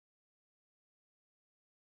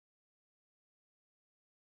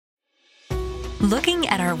Looking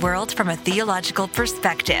at our world from a theological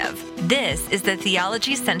perspective. This is the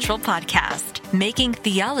Theology Central Podcast, making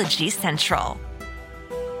theology central.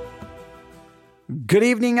 Good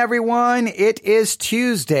evening, everyone. It is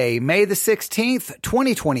Tuesday, May the 16th,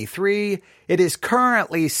 2023. It is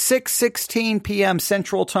currently 6:16 p.m.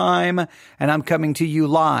 Central Time, and I'm coming to you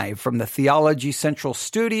live from the Theology Central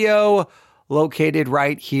studio, located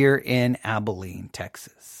right here in Abilene,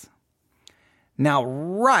 Texas. Now,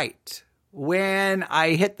 right when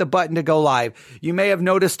I hit the button to go live, you may have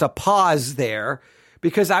noticed a pause there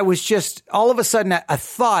because I was just, all of a sudden, a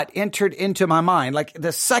thought entered into my mind. Like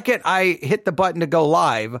the second I hit the button to go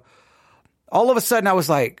live, all of a sudden I was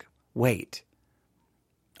like, wait,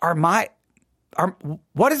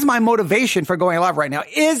 what is my motivation for going live right now?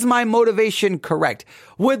 Is my motivation correct?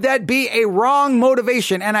 Would that be a wrong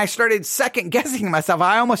motivation? And I started second guessing myself.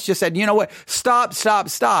 I almost just said, you know what? Stop.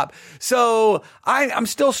 So I'm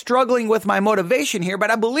still struggling with my motivation here, but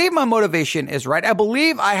I believe my motivation is right. I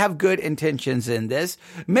believe I have good intentions in this.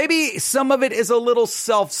 Maybe some of it is a little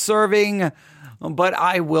self-serving, but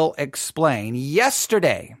I will explain.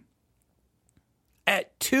 Yesterday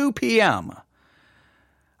at 2 p.m.,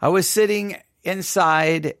 I was sitting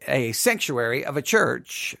inside a sanctuary of a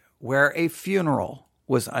church where a funeral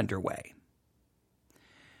was underway.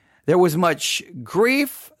 There was much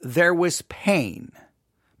grief. There was pain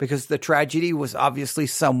because the tragedy was obviously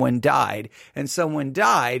someone died, and someone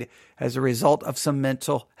died as a result of some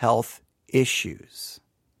mental health issues.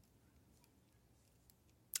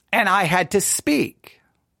 And I had to speak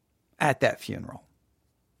at that funeral.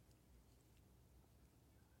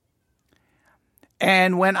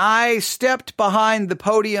 And when I stepped behind the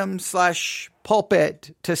podium /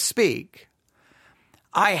 pulpit to speak,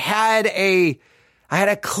 I had a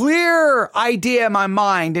clear idea in my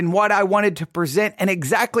mind in what I wanted to present and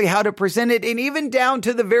exactly how to present it, and even down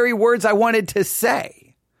to the very words I wanted to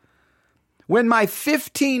say. When my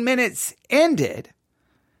 15 minutes ended,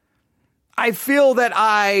 I feel that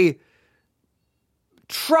I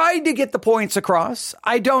tried to get the points across.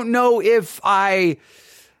 I don't know if I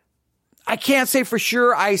can't say for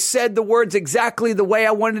sure I said the words exactly the way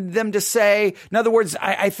I wanted them to say. In other words,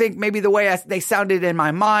 I think maybe the way they sounded in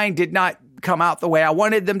my mind did not come out the way I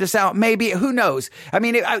wanted them to sound. Maybe, who knows? I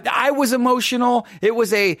mean, I was emotional. It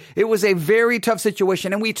was a very tough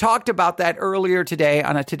situation. And we talked about that earlier today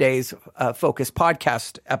on today's Focus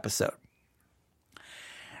podcast episode.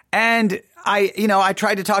 And I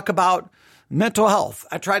tried to talk about mental health.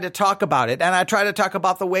 I tried to talk about it, and I try to talk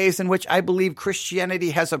about the ways in which I believe Christianity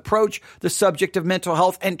has approached the subject of mental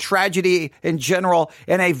health and tragedy in general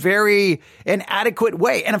in a very inadequate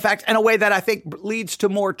way. And in fact, in a way that I think leads to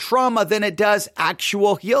more trauma than it does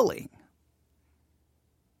actual healing.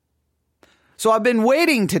 So I've been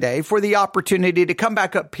waiting today for the opportunity to come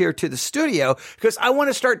back up here to the studio because I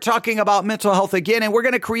want to start talking about mental health again. And we're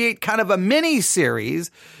going to create kind of a mini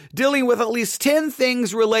series dealing with at least 10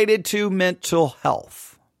 things related to mental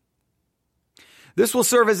health. This will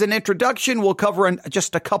serve as an introduction. We'll cover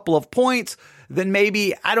just a couple of points. Then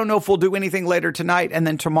maybe, I don't know if we'll do anything later tonight. And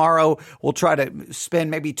then tomorrow we'll try to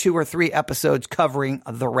spend maybe 2 or 3 episodes covering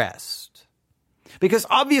the rest. Because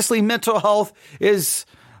obviously mental health is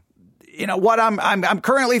what I'm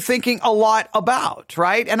currently thinking a lot about,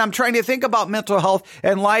 right? And I'm trying to think about mental health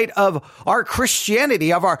in light of our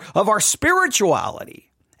Christianity, of our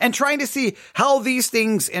spirituality, and trying to see how these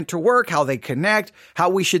things interwork, how they connect, how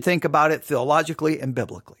we should think about it theologically and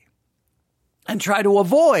biblically, and try to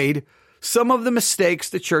avoid some of the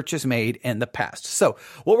mistakes the church has made in the past. So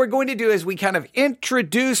what we're going to do is we kind of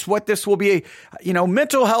introduce what this will be,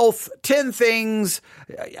 mental health, 10 things.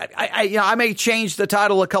 I may change the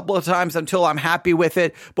title a couple of times until I'm happy with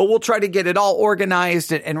it, but we'll try to get it all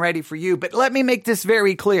organized and ready for you. But let me make this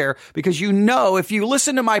very clear because if you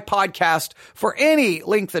listen to my podcast for any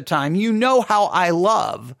length of time, you know how I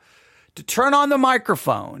love to turn on the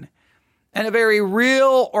microphone in a very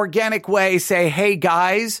real, organic way, say, hey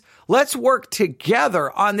guys, let's work together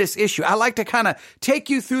on this issue. I like to kind of take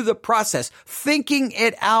you through the process, thinking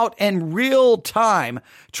it out in real time,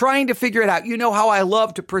 trying to figure it out. You know how I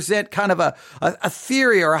love to present kind of a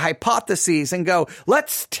theory or a hypothesis and go,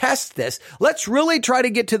 let's test this. Let's really try to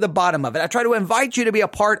get to the bottom of it. I try to invite you to be a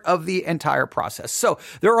part of the entire process. So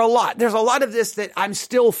there's a lot of this that I'm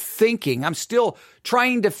still thinking. I'm still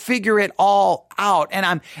trying to figure it all out. And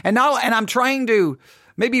I'm trying to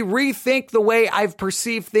maybe rethink the way I've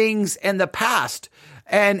perceived things in the past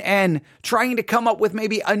and trying to come up with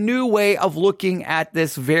maybe a new way of looking at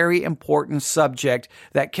this very important subject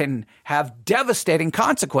that can have devastating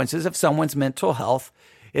consequences if someone's mental health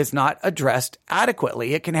is not addressed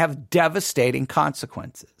adequately. It can have devastating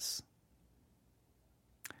consequences.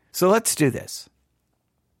 So let's do this.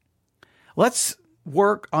 Let's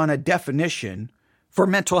work on a definition for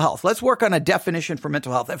mental health. Let's work on a definition for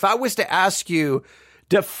mental health. If I was to ask you,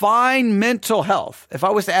 define mental health, if I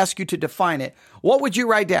was to ask you to define it, what would you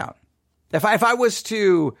write down? If I was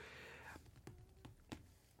to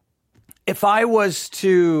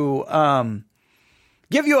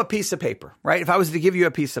give you a piece of paper, right? If I was to give you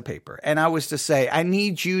a piece of paper and I was to say, I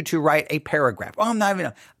need you to write a paragraph. Oh, not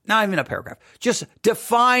even a paragraph. Just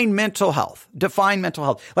define mental health. Define mental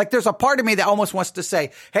health. Like there's a part of me that almost wants to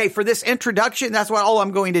say, hey, for this introduction, that's all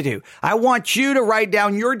I'm going to do. I want you to write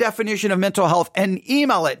down your definition of mental health and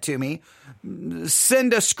email it to me.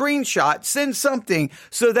 Send a screenshot, send something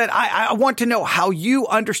so that I want to know how you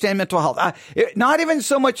understand mental health. Not even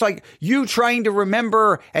so much like you trying to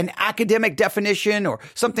remember an academic definition or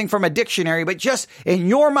something from a dictionary, but just in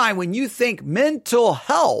your mind, when you think mental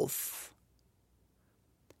health,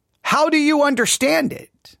 how do you understand it?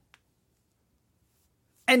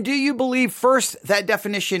 And do you believe, first, that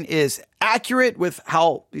definition is accurate with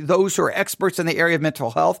how those who are experts in the area of mental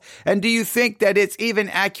health? And do you think that it's even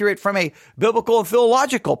accurate from a biblical and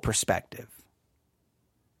theological perspective?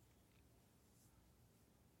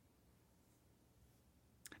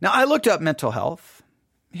 Now, I looked up mental health.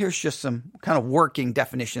 Here's just some kind of working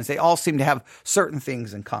definitions. They all seem to have certain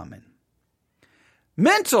things in common.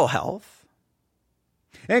 Mental health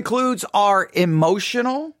includes our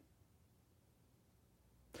emotional,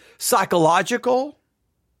 psychological,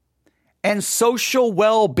 and social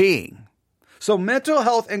well-being. So mental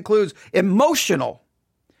health includes emotional,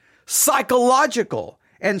 psychological,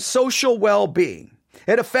 and social well-being.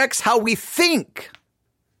 It affects how we think,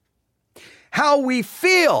 how we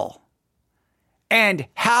feel, and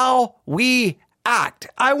how we act.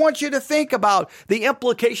 I want you to think about the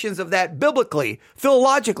implications of that biblically,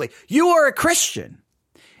 theologically. You are a Christian,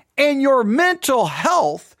 and your mental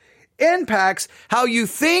health impacts how you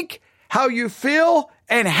think, how you feel,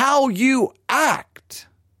 and how you act.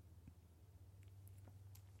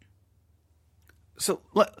 So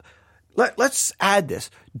let's add this.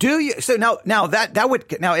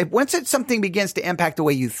 Once something begins to impact the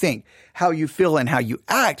way you think, how you feel, and how you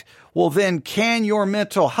act, well, then can your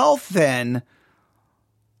mental health then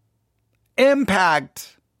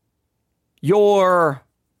impact your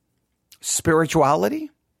spirituality?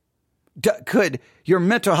 Could your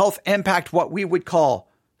mental health impact what we would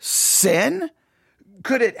call sin?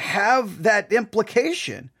 Could it have that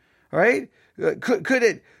implication? Right? Could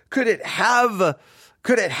it have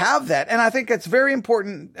that? And I think that's a very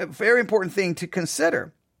important thing to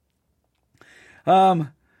consider. I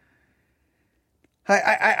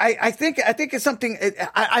think it's something.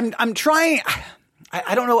 I'm trying.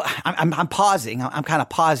 I don't know. I'm pausing. I'm kind of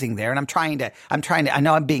pausing there, and I'm trying to, I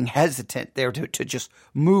know I'm being hesitant there to just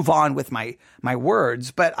move on with my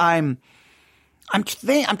words, but I'm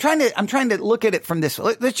trying to look at it from this.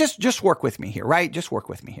 Let's just work with me here, right? Just work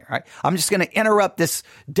with me here, right? I'm just going to interrupt this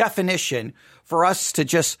definition for us to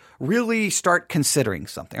just really start considering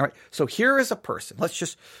something, all right? So here is a person.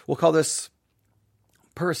 We'll call this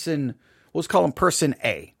person, we'll just call him person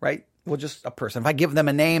A, right? Well, just a person. If I give them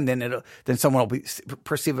a name, then someone will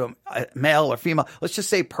perceive them male or female. Let's just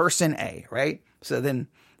say person A, right? So then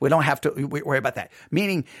we don't have to worry about that.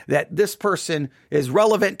 Meaning that this person is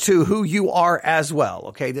relevant to who you are as well.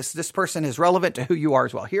 Okay, this person is relevant to who you are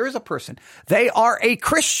as well. Here is a person. They are a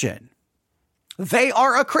Christian. They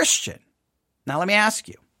are a Christian. Now let me ask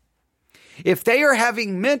you. If they are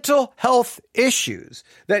having mental health issues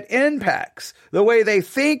that impacts the way they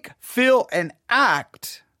think, feel, and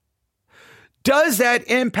act, does that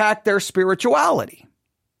impact their spirituality?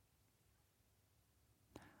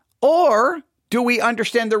 Or do we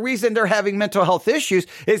understand the reason they're having mental health issues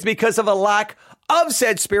is because of a lack of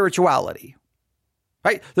said spirituality?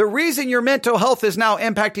 Right? The reason your mental health is now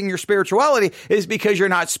impacting your spirituality is because you're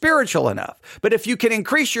not spiritual enough. But if you can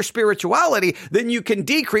increase your spirituality, then you can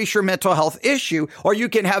decrease your mental health issue, or you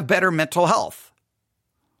can have better mental health.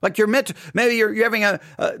 Like maybe you're having a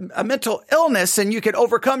mental illness, and you could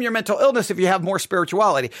overcome your mental illness if you have more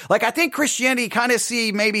spirituality. Like I think Christianity kind of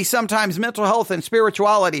see maybe sometimes mental health and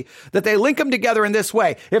spirituality, that they link them together in this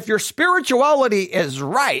way. If your spirituality is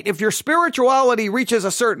right, if your spirituality reaches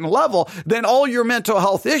a certain level, then all your mental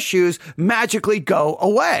health issues magically go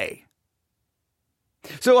away.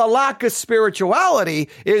 So a lack of spirituality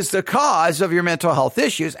is the cause of your mental health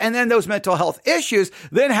issues. And then those mental health issues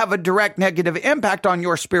then have a direct negative impact on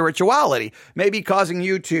your spirituality, maybe causing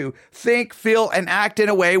you to think, feel, and act in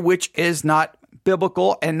a way which is not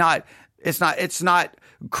biblical and it's not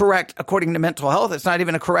correct according to mental health. It's not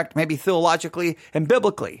even correct maybe theologically and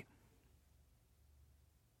biblically.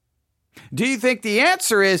 Do you think the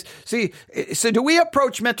answer is, so do we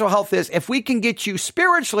approach mental health as if we can get you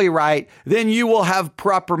spiritually right, then you will have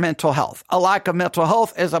proper mental health? A lack of mental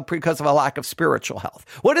health is because of a lack of spiritual health.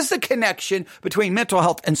 What is the connection between mental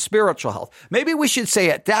health and spiritual health? Maybe we should say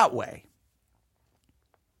it that way.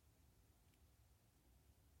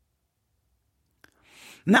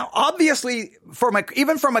 Now, obviously,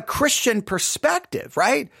 even from a Christian perspective,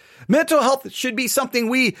 right? Mental health should be something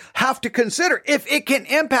we have to consider if it can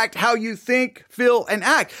impact how you think, feel, and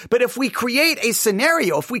act. But if we create a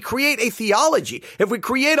scenario, if we create a theology, if we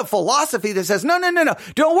create a philosophy that says, no,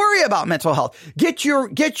 don't worry about mental health. Get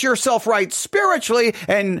yourself right spiritually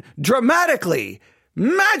and dramatically,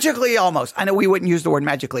 magically almost. I know we wouldn't use the word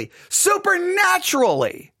magically.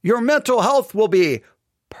 Supernaturally, your mental health will be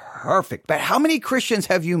perfect. But how many Christians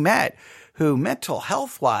have you met who mental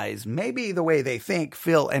health wise, maybe the way they think,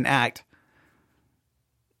 feel, and act,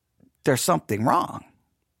 there's something wrong?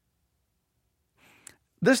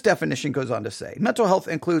 This definition goes on to say, mental health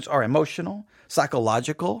includes our emotional,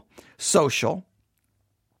 psychological, social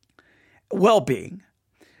well-being.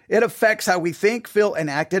 It affects how we think, feel, and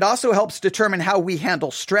act. It also helps determine how we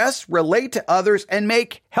handle stress, relate to others, and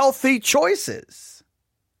make healthy choices.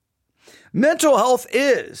 Mental health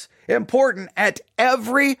is important at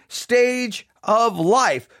every stage of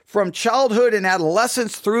life, from childhood and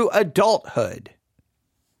adolescence through adulthood.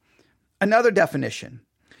 Another definition,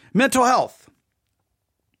 mental health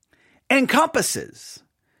encompasses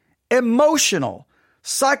emotional,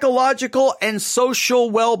 psychological, and social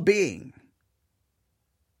well-being,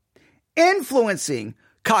 influencing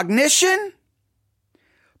cognition,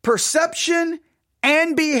 perception,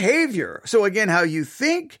 and behavior. So again, how you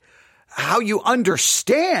think, how you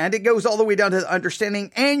understand, it goes all the way down to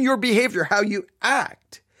understanding, and your behavior, how you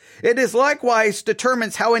act. It is likewise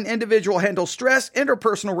determines how an individual handles stress,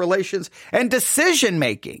 interpersonal relations, and decision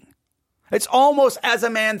making. It's almost as a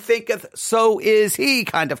man thinketh, so is he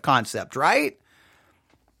kind of concept, right?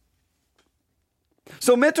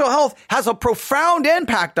 So mental health has a profound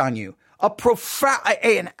impact on you,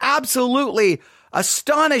 an absolutely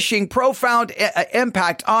astonishing, profound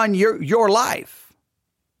impact on your life.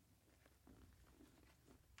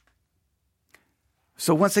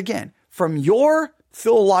 So once again, from your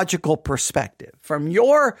theological perspective, from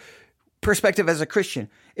your perspective as a Christian,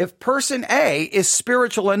 if person A is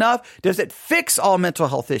spiritual enough, does it fix all mental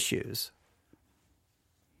health issues?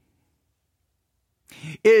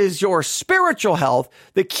 Is your spiritual health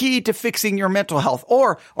the key to fixing your mental health,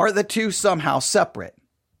 or are the two somehow separate?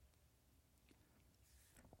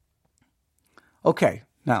 Okay,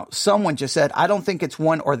 now someone just said, I don't think it's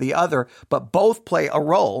one or the other, but both play a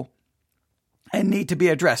role and need to be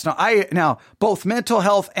addressed. Now, both mental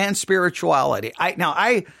health and spirituality.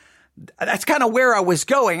 That's kind of where I was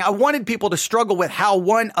going. I wanted people to struggle with how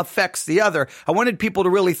one affects the other. I wanted people to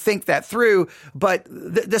really think that through, but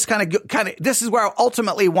this is where I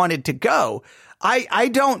ultimately wanted to go. I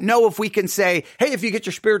don't know if we can say, hey, if you get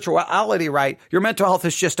your spirituality right, your mental health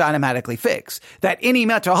is just automatically fixed. That any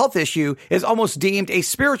mental health issue is almost deemed a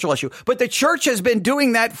spiritual issue. But the church has been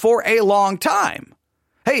doing that for a long time.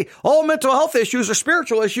 Hey, all mental health issues are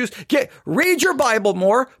spiritual issues. Read your Bible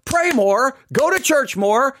more, pray more, go to church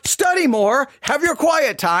more, study more, have your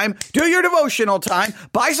quiet time, do your devotional time,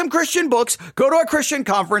 buy some Christian books, go to a Christian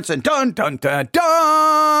conference, and dun, dun, dun,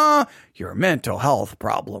 dun, your mental health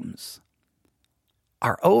problems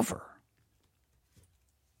are over.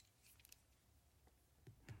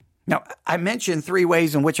 Now, I mentioned 3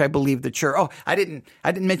 ways in which I believe the church. I didn't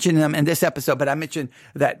mention them in this episode, but I mentioned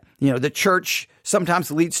that, the church sometimes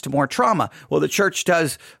leads to more trauma. Well, the church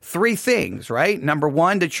does 3 things, right? Number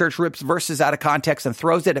 1, the church rips verses out of context and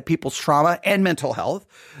throws it at people's trauma and mental health.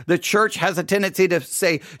 The church has a tendency to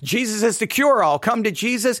say, Jesus is the cure-all. Come to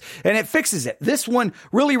Jesus and it fixes it. This one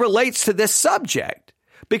really relates to this subject.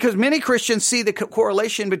 Because many Christians see the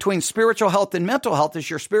correlation between spiritual health and mental health. As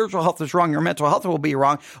your spiritual health is wrong, your mental health will be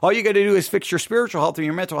wrong. All you got to do is fix your spiritual health and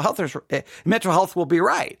your mental health will be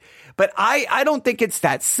right. But I don't think it's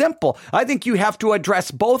that simple. I think you have to address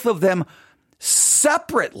both of them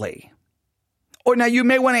separately. Or now you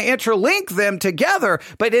may want to interlink them together,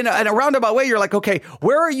 but in a roundabout way, you're like, okay,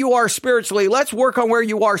 where you are spiritually, let's work on where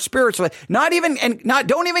you are spiritually. Don't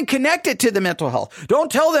even connect it to the mental health.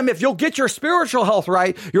 Don't tell them if you'll get your spiritual health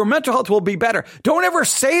right, your mental health will be better. Don't ever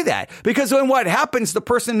say that, because then what happens, the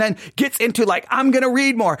person then gets into like, I'm going to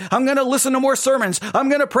read more. I'm going to listen to more sermons. I'm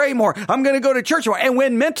going to pray more. I'm going to go to church more. And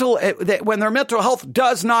when their mental health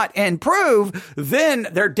does not improve, then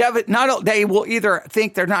they will either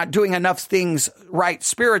think they're not doing enough things right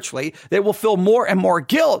spiritually. They will feel more and more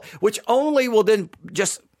guilt, which only will then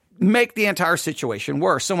just make the entire situation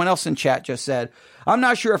worse. Someone else in chat just said, I'm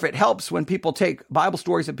not sure if it helps when people take Bible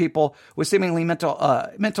stories of people with seemingly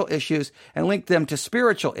mental issues and link them to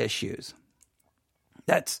spiritual issues.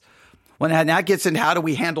 That's when that gets into how do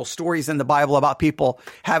we handle stories in the Bible about people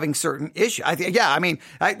having certain issues.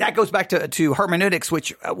 That goes back to hermeneutics,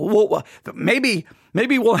 which maybe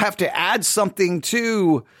we'll have to add something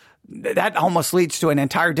to. That almost leads to an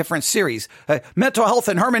entire different series, mental health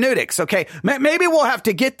and hermeneutics. Okay, maybe we'll have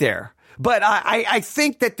to get there, but I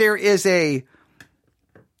think that there is I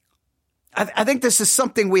think this is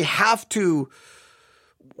something we have to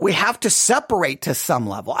separate to some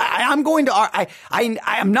level. I'm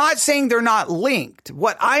not saying they're not linked.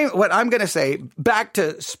 What I'm going to say back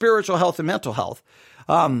to spiritual health and mental health.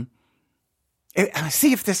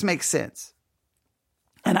 See if this makes sense.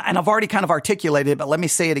 And I've already kind of articulated it, but let me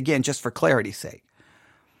say it again just for clarity's sake.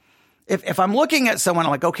 If I'm looking at someone,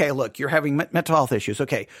 I'm like, okay, look, you're having mental health issues.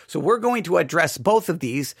 Okay, so we're going to address both of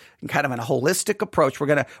these in kind of a holistic approach.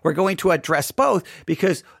 We're going to address both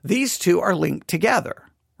because these two are linked together,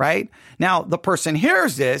 right? Now, the person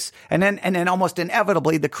hears this, and then almost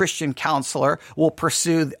inevitably, the Christian counselor will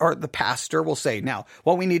pursue, or the pastor will say, now,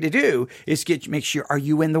 what we need to do is make sure, are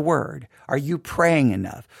you in the Word? Are you praying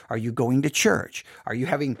enough? Are you going to church? Are you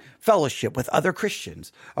having fellowship with other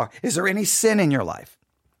Christians? Or is there any sin in your life?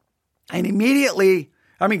 And immediately,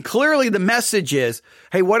 clearly the message is,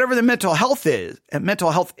 hey, whatever the mental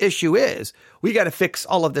health issue is, we got to fix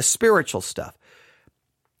all of the spiritual stuff.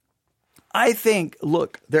 I think,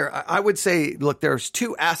 I would say, there's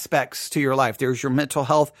two aspects to your life. There's your mental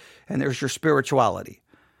health and there's your spirituality.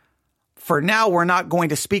 For now, we're not going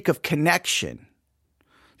to speak of connection.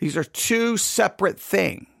 These are two separate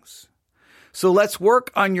things. So let's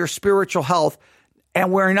work on your spiritual health.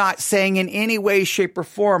 And we're not saying in any way, shape, or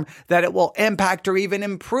form that it will impact or even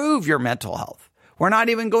improve your mental health.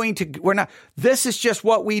 This is just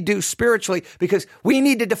what we do spiritually because we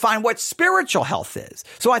need to define what spiritual health is.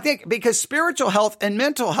 So I think because spiritual health and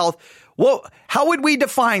mental health, well, how would we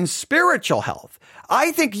define spiritual health?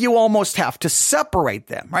 I think you almost have to separate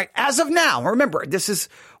them, right? As of now, remember,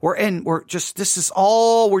 we're just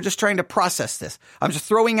trying to process this. I'm just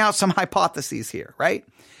throwing out some hypotheses here, right?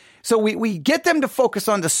 So we get them to focus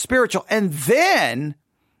on the spiritual and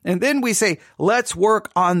then we say, let's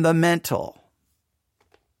work on the mental.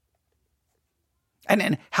 And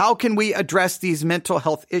then how can we address these mental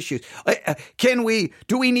health issues?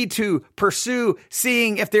 Do we need to pursue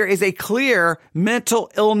seeing if there is a clear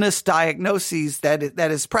mental illness diagnosis that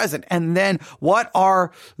is present? And then what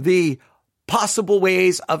are the possible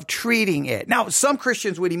ways of treating it? Now, some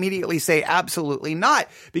Christians would immediately say absolutely not,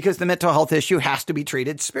 because the mental health issue has to be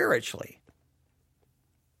treated spiritually.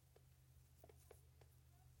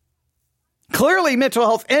 Clearly, mental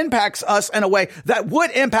health impacts us in a way that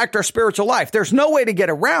would impact our spiritual life. There's no way to get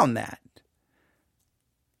around that.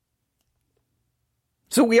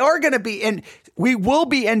 So we will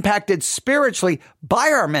be impacted spiritually by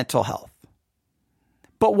our mental health.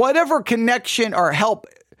 But whatever connection or help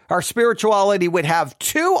our spirituality would have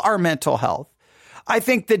to our mental health, I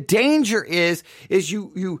think the danger is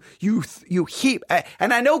you heap,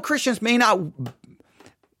 and I know Christians may not,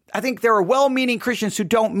 I think there are well-meaning Christians who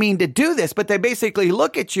don't mean to do this, but they basically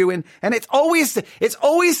look at you and it's always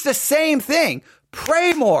the same thing.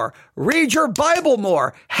 Pray more, read your Bible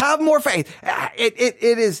more, have more faith.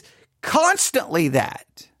 It is constantly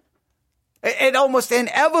that. It almost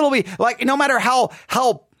inevitably, like no matter how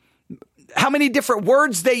many different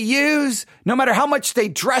words they use, no matter how much they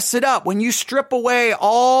dress it up, when you strip away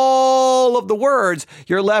all of the words,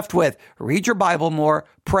 you're left with read your Bible more,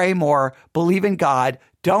 pray more, believe in God,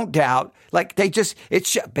 don't doubt. Like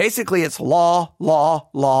it's basically law, law,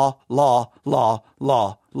 law, law, law,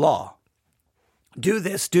 law, law. Do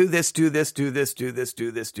this, do this, do this, do this, do this,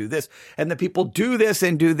 do this, do this. And the people do this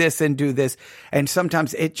and do this and do this. And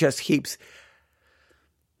sometimes it just heaps,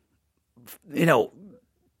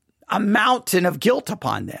 a mountain of guilt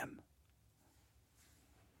upon them.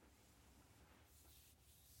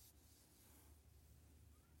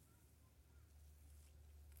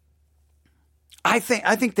 I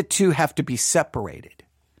think the two have to be separated.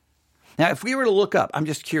 Now, if we were to look up, I'm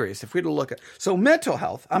just curious, if we were to look at, so mental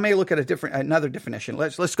health, I may look at another definition.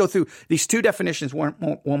 Let's go through these two definitions one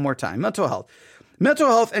more time. Mental health. Mental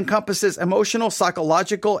health encompasses emotional,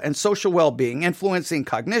 psychological, and social well-being, influencing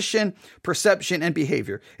cognition, perception, and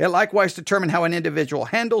behavior. It likewise determines how an individual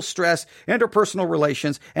handles stress, interpersonal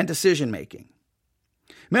relations, and decision-making.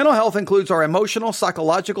 Mental health includes our emotional,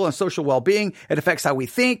 psychological, and social well-being. It affects how we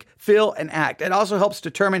think, feel, and act. It also helps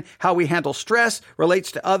determine how we handle stress,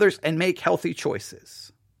 relates to others, and make healthy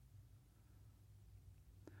choices.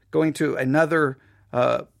 going to another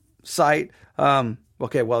site.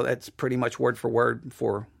 Okay, well, that's pretty much word for word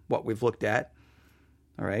for what we've looked at.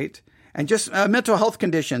 All right. And just mental health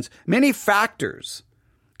conditions. Many factors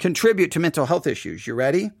contribute to mental health issues. You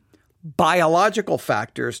ready? Biological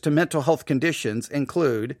factors to mental health conditions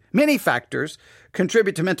include, many factors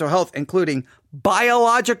contribute to mental health, including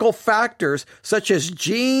biological factors such as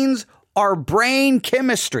genes or brain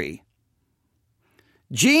chemistry.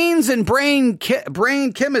 Genes and brain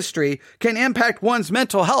chemistry can impact one's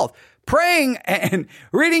mental health. Praying and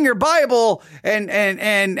reading your Bible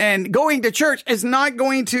and going to church is not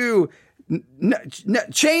going to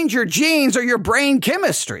change your genes or your brain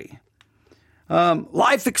chemistry.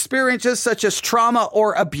 Life experiences such as trauma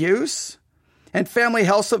or abuse and family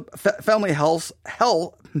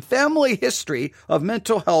history of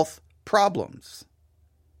mental health problems.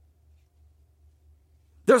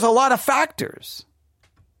 There's a lot of factors.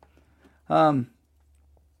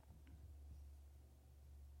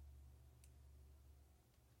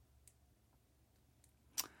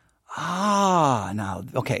 No.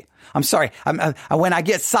 Okay. I'm sorry. When I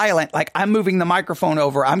get silent, like I'm moving the microphone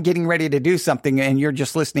over, I'm getting ready to do something and you're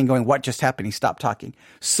just listening going, what just happened? He stopped talking.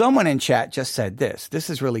 Someone in chat just said this. This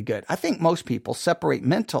is really good. I think most people separate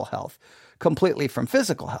mental health completely from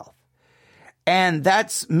physical health. And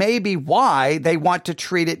that's maybe why they want to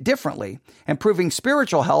treat it differently. Improving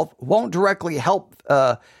spiritual health won't directly help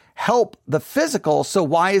the physical. So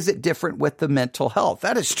why is it different with the mental health?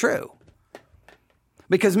 That is true.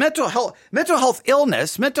 Because mental health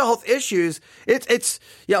illness, mental health issues,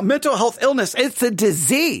 mental health illness, it's a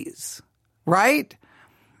disease, right?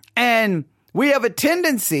 And we have a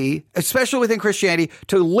tendency, especially within Christianity,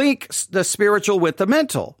 to link the spiritual with the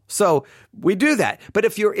mental. So we do that. But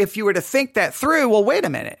if you were to think that through, well, wait a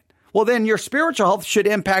minute. Well, then your spiritual health should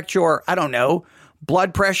impact your,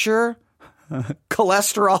 blood pressure,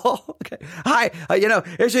 cholesterol. Okay.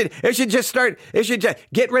 It should just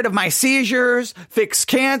get rid of my seizures, fix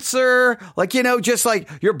cancer, just like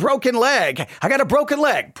your broken leg. I got a broken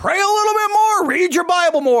leg. Pray a little bit more, read your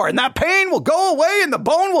Bible more, and that pain will go away and the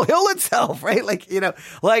bone will heal itself, right?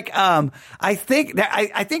 I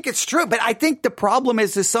think it's true, but I think the problem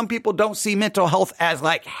is some people don't see mental health as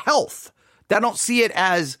like health. They don't see it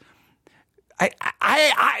as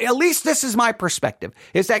at least this is my perspective,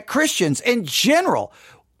 is that Christians in general,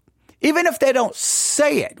 even if they don't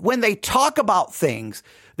say it, when they talk about things,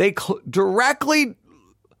 they directly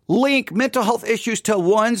link mental health issues to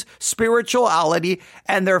one's spirituality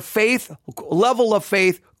and their faith, level of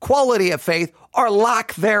faith, quality of faith, or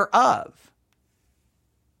lack thereof.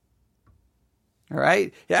 All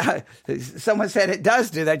right? Yeah. Someone said it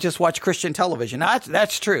does do that. Just watch Christian television.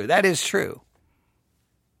 That's true. That is true.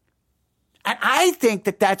 And I think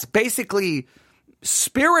that that's basically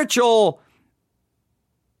spiritual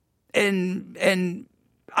and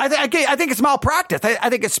I think it's malpractice. I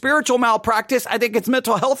think it's spiritual malpractice. I think it's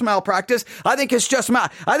mental health malpractice. I think it's just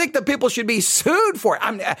I think the people should be sued for it.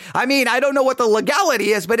 I don't know what the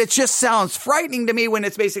legality is, but it just sounds frightening to me when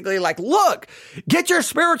it's basically like, look, get your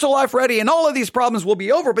spiritual life ready and all of these problems will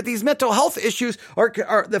be over. But these mental health issues are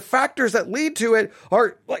the factors that lead to it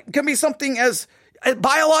can be something as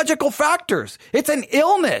biological factors. It's an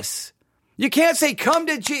illness. You can't say, come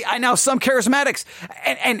to Jesus. I know some charismatics.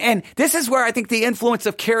 And this is where I think the influence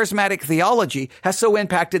of charismatic theology has so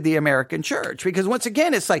impacted the American church. Because once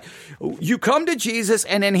again, it's like, you come to Jesus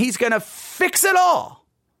and then he's going to fix it all.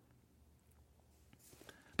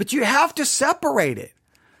 But you have to separate it.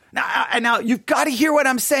 Now you've got to hear what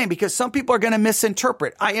I'm saying, because some people are going to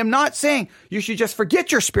misinterpret. I am not saying you should just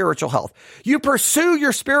forget your spiritual health. You pursue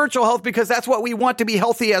your spiritual health because that's what we want to be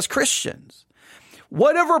healthy as Christians.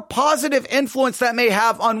 Whatever positive influence that may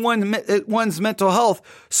have on one's mental health,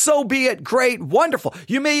 so be it. Great, wonderful.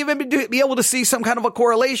 You may even be able to see some kind of a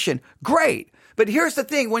correlation. Great. But here's the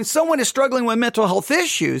thing. When someone is struggling with mental health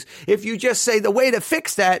issues, if you just say the way to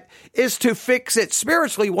fix that is to fix it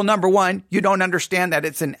spiritually, well, number one, you don't understand that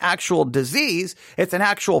it's an actual disease. It's an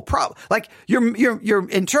actual problem. Like you're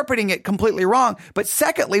interpreting it completely wrong. But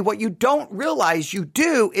secondly, what you don't realize you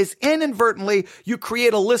do is inadvertently you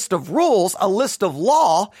create a list of rules, a list of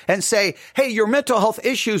law, and say, hey, your mental health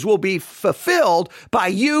issues will be fulfilled by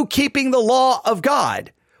you keeping the law of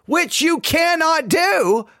God, which you cannot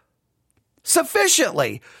do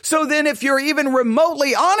sufficiently. So then if you're even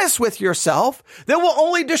remotely honest with yourself, that will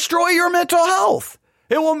only destroy your mental health.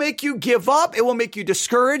 It will make you give up. It will make you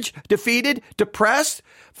discouraged, defeated, depressed,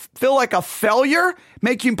 feel like a failure,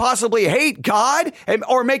 make you possibly hate God,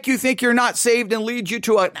 or make you think you're not saved and lead you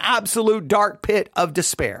to an absolute dark pit of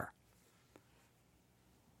despair.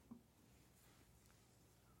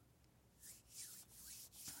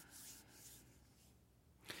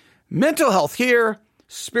 mental health here,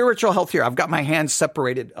 spiritual health here. I've got my hands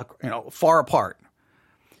separated, far apart.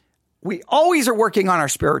 We always are working on our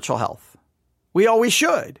spiritual health. We always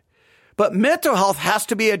should. But mental health has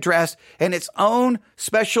to be addressed in its own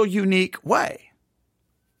special, unique way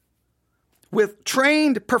with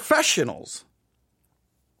trained professionals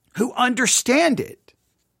who understand it.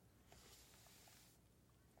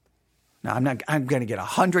 Now, I'm going to get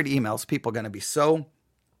 100 emails. People are going to be so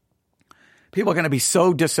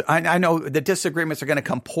I know the disagreements are going to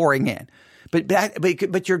come pouring in,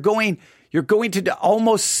 but you're going to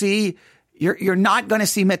almost see, you're not going to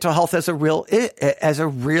see mental health as a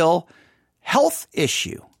real health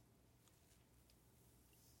issue.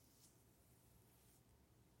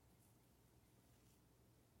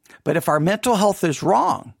 But if our mental health is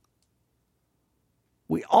wrong,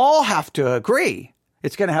 we all have to agree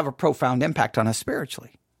it's going to have a profound impact on us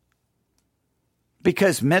spiritually.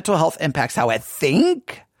 Because mental health impacts how I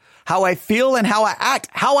think, how I feel, and how I act,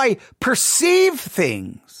 how I perceive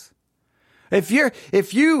things. If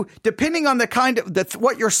you, depending on the kind of,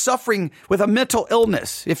 what you're suffering with a mental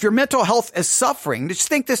illness, if your mental health is suffering, just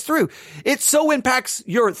think this through. It so impacts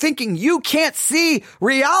your thinking, you can't see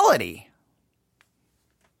reality.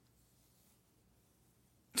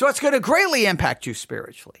 So it's going to greatly impact you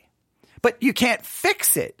spiritually. But you can't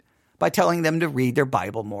fix it by telling them to read their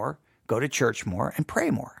Bible more, go to church more, and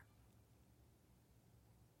pray more.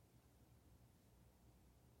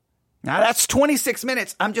 Now that's 26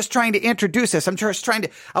 minutes. I'm just trying to introduce this.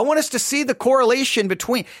 I want us to see the correlation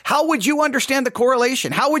between, how would you understand the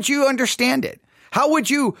correlation? How would you understand it? How would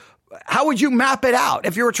you map it out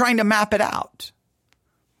if you were trying to map it out?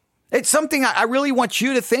 It's something I really want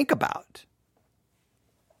you to think about.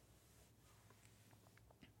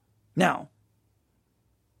 Now,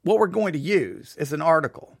 what we're going to use is an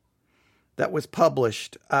article that was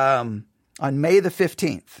published on May the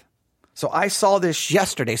 15th. So I saw this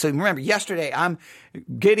yesterday. So remember, yesterday I'm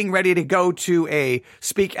getting ready to go to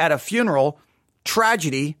speak at a funeral,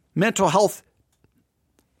 tragedy, mental health.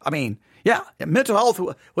 Mental health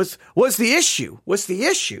was the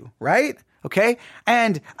issue, right? Okay.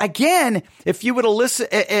 And again, if you listen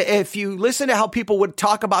to how people would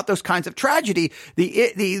talk about those kinds of tragedy,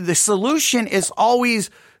 the solution is always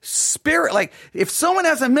spirit. Like, if someone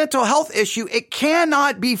has a mental health issue, it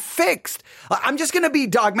cannot be fixed. I'm just going to be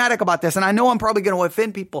dogmatic about this, and I know I'm probably going to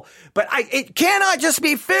offend people, but it cannot just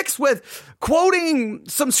be fixed with quoting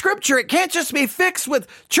some scripture. It can't just be fixed with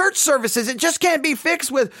church services. It just can't be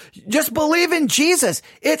fixed with just believe in Jesus.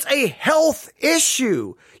 It's a health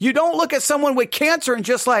issue. You don't look at someone with cancer and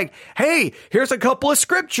just like, hey, here's a couple of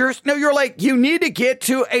scriptures. No, you're like, you need to get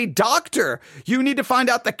to a doctor. You need to find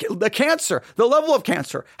out the cancer, the level of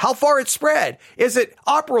cancer, how far it's spread. Is it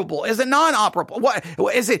operable? Is it non-operable?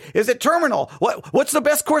 What is it? Is it terminal? What's the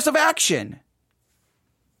best course of action?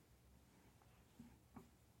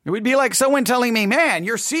 It would be like someone telling me, man,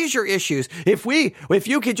 your seizure issues, if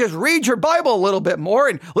you could just read your Bible a little bit more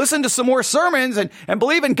and listen to some more sermons and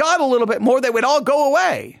believe in God a little bit more, they would all go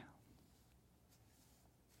away.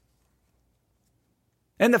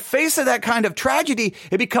 In the face of that kind of tragedy,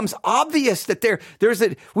 it becomes obvious that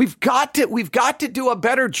we've got to do a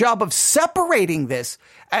better job of separating this,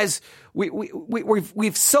 as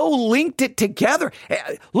we've so linked it together.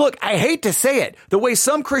 Look, I hate to say it, the way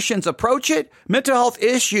some Christians approach it, mental health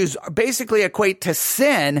issues basically equate to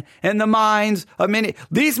sin in the minds of many.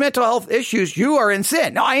 These mental health issues, you are in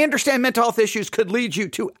sin. Now, I understand mental health issues could lead you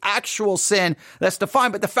to actual sin. That's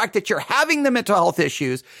defined. But the fact that you're having the mental health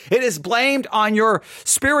issues, it is blamed on your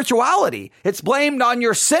spirituality. It's blamed on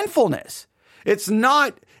your sinfulness. It's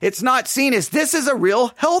not seen as this is a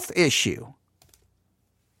real health issue.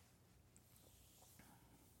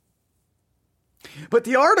 But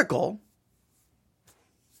the article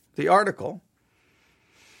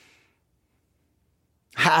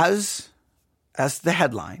has as the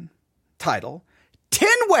headline title, 10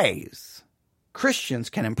 ways Christians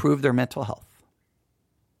can improve their mental health.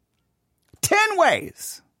 10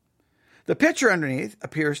 ways. The picture underneath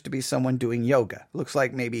appears to be someone doing yoga. Looks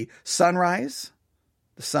like maybe sunrise.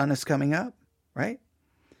 The sun is coming up, right?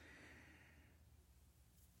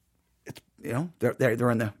 It's,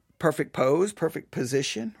 they're in the perfect pose, perfect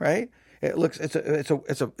position, right?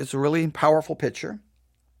 It's a really powerful picture.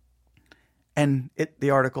 And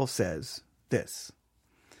the article says this: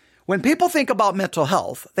 when people think about mental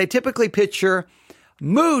health, they typically picture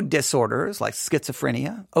mood disorders like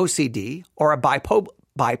schizophrenia, OCD, or a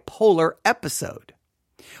bipolar episode.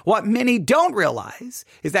 What many don't realize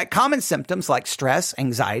is that common symptoms like stress,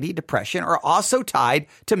 anxiety, depression are also tied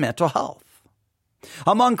to mental health.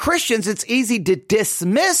 Among Christians, it's easy to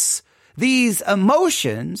dismiss these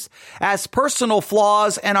emotions as personal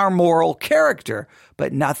flaws in our moral character,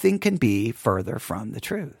 but nothing can be further from the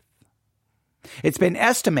truth. It's been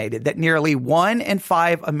estimated that nearly 1 in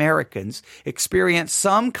 5 Americans experience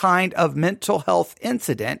some kind of mental health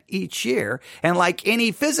incident each year. And like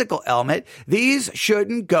any physical ailment, these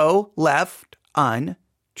shouldn't go left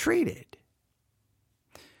untreated.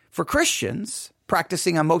 For Christians,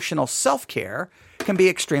 practicing emotional self-care can be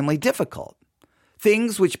extremely difficult.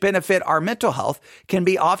 Things which benefit our mental health can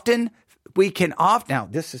be now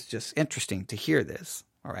this is just interesting to hear this,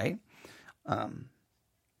 all right? I'm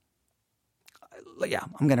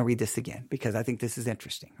going to read this again because I think this is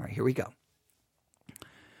interesting. All right, here we go.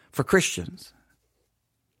 For Christians,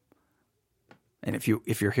 and if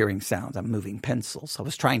you're hearing sounds, I'm moving pencils. I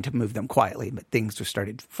was trying to move them quietly, but things just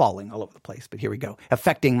started falling all over the place. But here we go.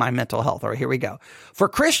 Affecting my mental health. All right, here we go. For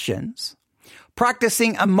Christians,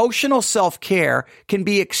 practicing emotional self-care can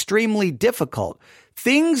be extremely difficult.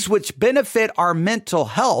 Things which benefit our mental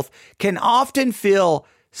health can often feel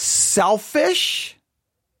selfish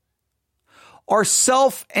or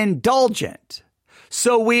self-indulgent.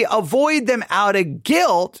 So we avoid them out of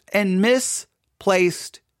guilt and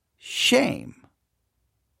misplaced shame.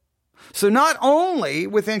 So not only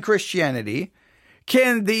within Christianity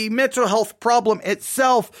can the mental health problem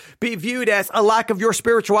itself be viewed as a lack of your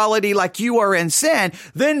spirituality, like you are in sin,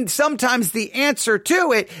 then sometimes the answer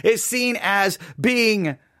to it is seen as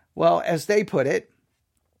being, well, as they put it,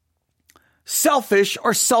 selfish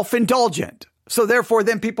or self-indulgent. So therefore,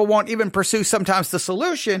 then people won't even pursue sometimes the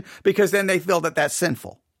solution because then they feel that that's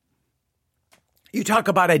sinful. You talk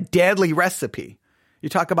about a deadly recipe.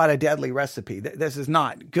 This is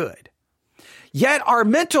not good. Yet our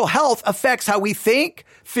mental health affects how we think,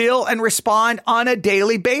 feel, and respond on a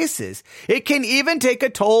daily basis. It can even take a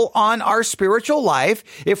toll on our spiritual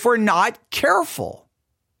life if we're not careful.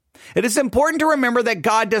 It is important to remember that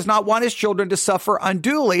God does not want his children to suffer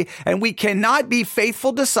unduly, and we cannot be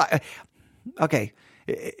faithful disciples. Okay,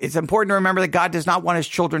 it's important to remember that God does not want his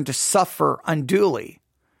children to suffer unduly.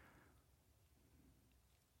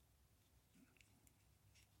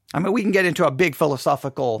 I mean, we can get into a big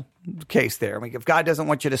philosophical case there. I mean, if God doesn't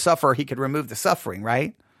want you to suffer, he could remove the suffering,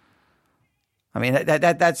 right? I mean,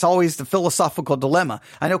 that's always the philosophical dilemma.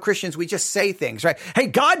 I know Christians, we just say things, right? Hey,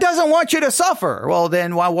 God doesn't want you to suffer. Well,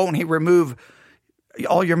 then why won't he remove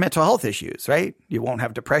all your mental health issues, right? You won't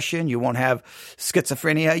have depression. You won't have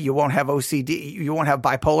schizophrenia. You won't have OCD. You won't have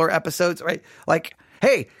bipolar episodes, right? Like,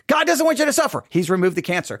 hey, God doesn't want you to suffer. He's removed the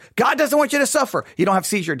cancer. God doesn't want you to suffer. You don't have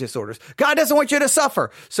seizure disorders. God doesn't want you to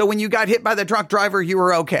suffer. So when you got hit by the drunk driver, you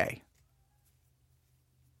were okay.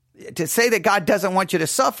 To say that God doesn't want you to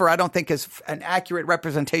suffer, I don't think is an accurate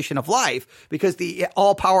representation of life, because the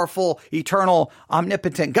all-powerful, eternal,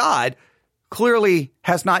 omnipotent God clearly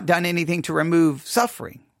has not done anything to remove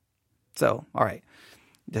suffering. So, all right.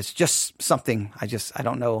 That's just something I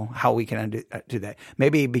don't know how we can do that.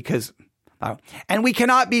 Maybe because, and we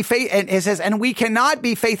cannot be and it says, and we cannot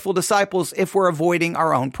be faithful disciples if we're avoiding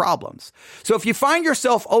our own problems. So if you find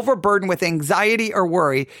yourself overburdened with anxiety or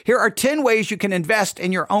worry, here are 10 ways you can invest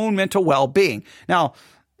in your own mental well-being. Now,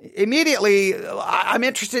 immediately, I'm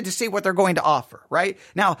interested to see what they're going to offer, right?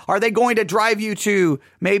 Now, are they going to drive you to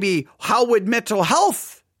maybe how would mental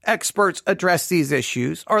health experts address these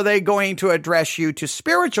issues? Are they going to address you to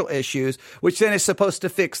spiritual issues, which then is supposed to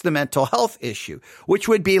fix the mental health issue, which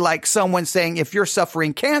would be like someone saying, if you're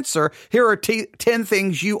suffering cancer, here are 10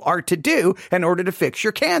 things you are to do in order to fix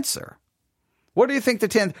your cancer. What do you think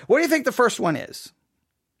what do you think the first one is?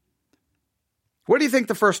 What do you think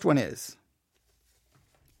the first one is?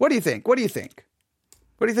 What do you think? What do you think?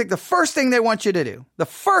 What do you think the first thing they want you to do? The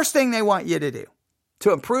first thing they want you to do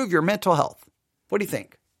to improve your mental health. What do you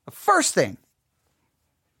think? The first thing.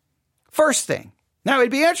 First thing. Now,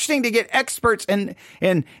 it'd be interesting to get experts in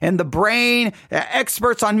the brain,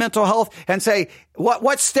 experts on mental health, and say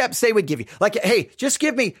what steps they would give you. Like, hey, just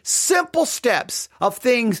give me simple steps of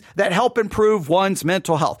things that help improve one's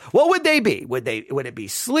mental health. What would they be? Would it be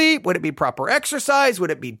sleep? Would it be proper exercise?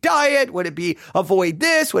 Would it be diet? Would it be avoid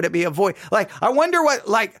this? Would it be avoid, I wonder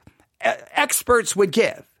what experts would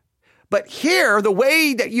give. But here, the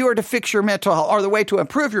way that you are to fix your mental health, or the way to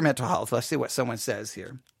improve your mental health, let's see what someone says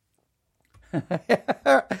here.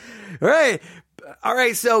 Right. All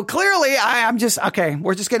right. So clearly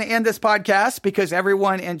we're just going to end this podcast because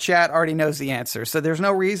everyone in chat already knows the answer. So there's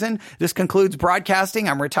no reason. This concludes broadcasting.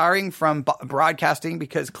 I'm retiring from broadcasting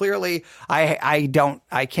because clearly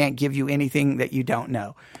I can't give you anything that you don't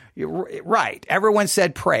know. You're right. Everyone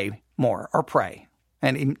said pray more or pray.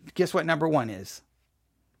 And guess what number 1 is?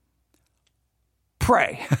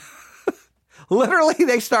 Pray. literally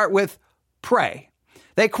they start with pray.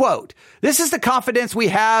 They quote, "This is the confidence we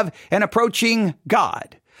have in approaching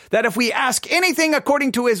God, that if we ask anything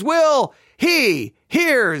according to his will, he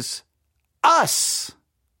hears us."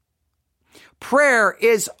 Prayer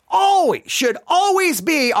should always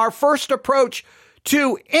be our first approach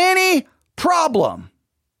to any problem.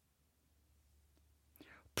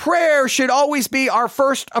 Prayer should always be our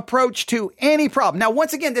first approach to any problem. Now,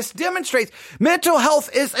 once again, this demonstrates mental health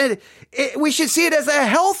we should see it as a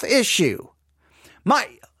health issue.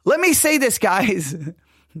 Let me say this, guys.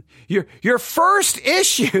 Your first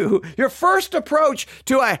approach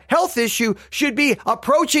to a health issue should be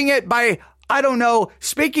approaching it by,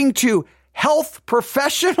 speaking to health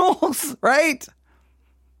professionals, right?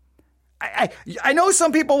 I know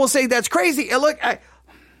some people will say that's crazy. Look,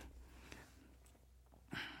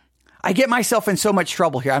 I get myself in so much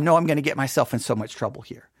trouble here. I know I'm going to get myself in so much trouble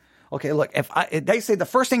here. Okay, look, if they say the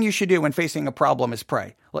first thing you should do when facing a problem is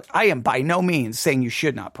pray. Look, I am by no means saying you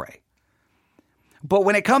should not pray. But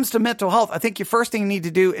when it comes to mental health, I think your first thing you need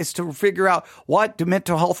to do is to figure out, what do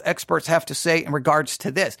mental health experts have to say in regards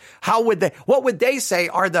to this? What would they say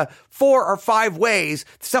are the 4 or 5 ways,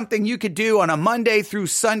 something you could do on a Monday through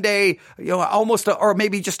Sunday, or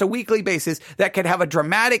maybe just a weekly basis, that could have a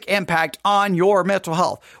dramatic impact on your mental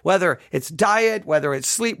health, whether it's diet, whether it's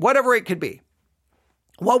sleep, whatever it could be.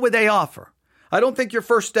 What would they offer? I don't think your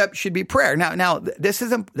first step should be prayer. Now, this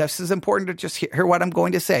is important to just hear what I'm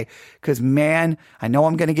going to say, because, man, I know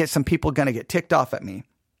I'm going to get some people going to get ticked off at me,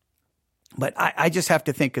 but I just have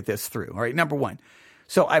to think of this through. All right. Number one.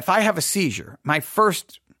 So if I have a seizure, this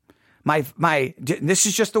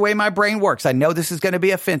is just the way my brain works. I know this is going to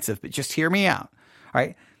be offensive, but just hear me out. All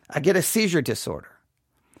right. I get a seizure disorder.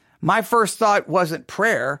 My first thought wasn't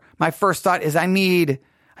prayer. My first thought is I need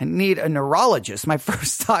a neurologist. My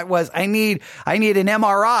first thought was I need an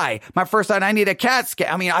MRI. My first thought, I need a CAT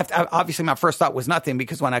scan. I mean, obviously my first thought was nothing,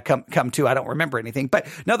 because when I come to, I don't remember anything. But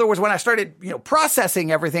in other words, when I started,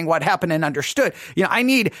 processing everything, what happened and understood, I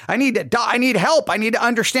need help. I need to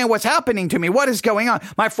understand what's happening to me. What is going on?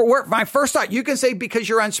 My first thought, you can say because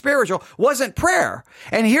you're unspiritual, wasn't prayer.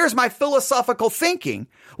 And here's my philosophical thinking.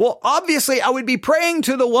 Well, obviously I would be praying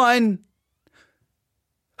to the one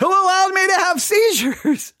who allowed me to have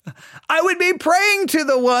seizures. I would be praying to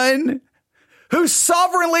the one who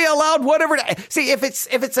sovereignly allowed whatever. See, if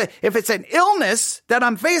it's an illness that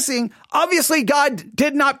I'm facing, obviously God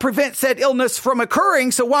did not prevent said illness from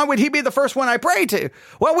occurring. So why would he be the first one I pray to?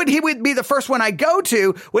 Why would he be the first one I go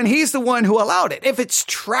to when he's the one who allowed it? If it's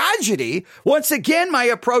tragedy, once again, my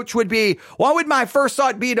approach would be, why would my first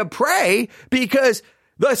thought be to pray? Because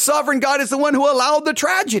the sovereign God is the one who allowed the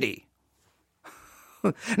tragedy.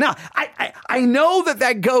 Now, I know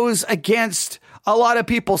that goes against a lot of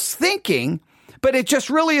people's thinking, but it just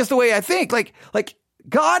really is the way I think. Like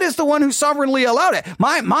God is the one who sovereignly allowed it.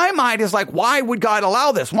 My mind is like, why would God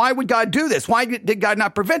allow this? Why would God do this? Why did God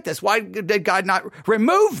not prevent this? Why did God not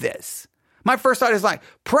remove this? My first thought is like,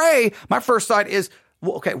 pray. My first thought is,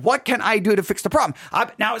 well, okay, what can I do to fix the problem?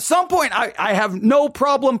 Now, at some point, I have no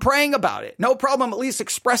problem praying about it. No problem at least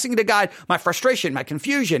expressing to God my frustration, my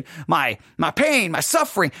confusion, my pain, my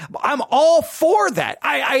suffering. I'm all for that.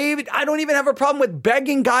 I don't even have a problem with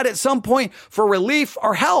begging God at some point for relief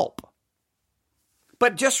or help.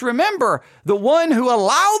 But just remember, the one who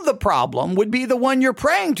allowed the problem would be the one you're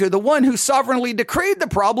praying to. The one who sovereignly decreed the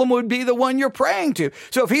problem would be the one you're praying to.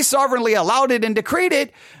 So if he sovereignly allowed it and decreed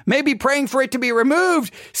it, maybe praying for it to be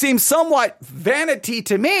removed seems somewhat vanity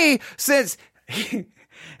to me, since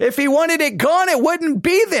if he wanted it gone, it wouldn't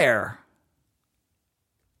be there.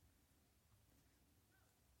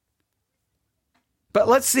 But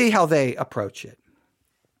let's see how they approach it.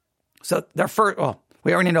 So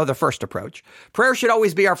we already know the first approach. Prayer should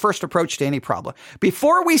always be our first approach to any problem.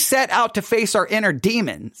 Before we set out to face our inner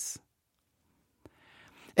demons,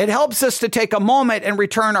 it helps us to take a moment and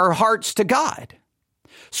return our hearts to God.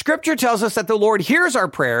 Scripture tells us that the Lord hears our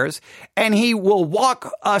prayers and he will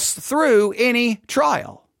walk us through any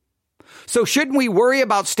trial. So we shouldn't worry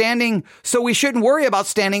about standing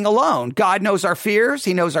alone. God knows our fears.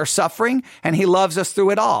 He knows our suffering, and he loves us through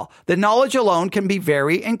it all. The knowledge alone can be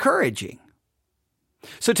very encouraging.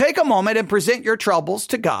 So take a moment and present your troubles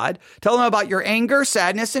to God. Tell him about your anger,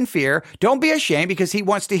 sadness, and fear. Don't be ashamed, because he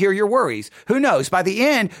wants to hear your worries. Who knows? By the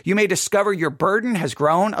end, you may discover your burden has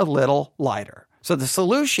grown a little lighter. So the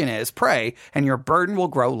solution is pray, and your burden will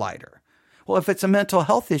grow lighter. Well, if it's a mental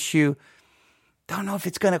health issue, don't know if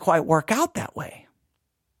it's going to quite work out that way.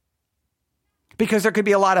 because there could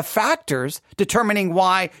be a lot of factors determining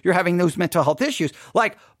why you're having those mental health issues,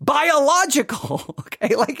 like biological.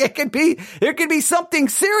 Okay, like there could be something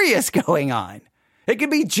serious going on. It could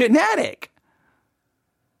be genetic.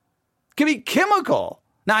 It could be chemical.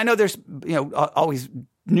 Now I know there's always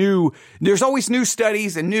new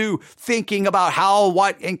studies and new thinking about how,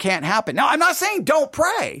 what, and can't happen. Now I'm not saying don't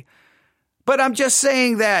pray, but I'm just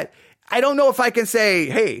saying that I don't know if I can say,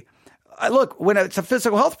 hey, look, when it's a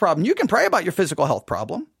physical health problem, you can pray about your physical health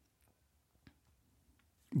problem.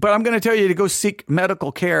 But I'm going to tell you to go seek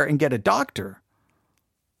medical care and get a doctor.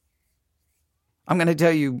 I'm going to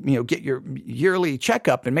tell you, get your yearly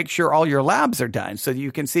checkup and make sure all your labs are done so that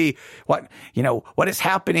you can see what is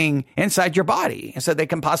happening inside your body. And so they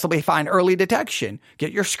can possibly find early detection,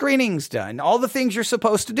 get your screenings done, all the things you're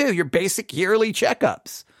supposed to do, your basic yearly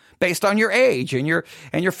checkups based on your age and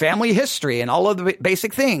your family history and all of the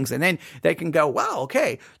basic things. And then they can go, wow,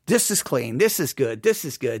 okay, this is clean. This is good. This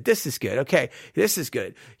is good. This is good. Okay, this is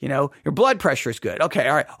good. Your blood pressure is good. Okay,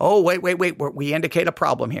 all right. Oh, wait. We indicate a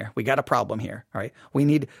problem here. We got a problem here. All right. We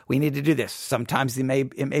need to do this. Sometimes it may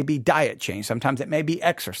be diet change. Sometimes it may be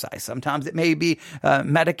exercise. Sometimes it may be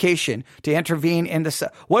medication to intervene in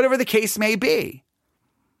whatever the case may be.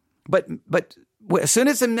 But as soon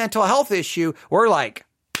as it's a mental health issue, we're like,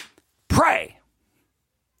 pray.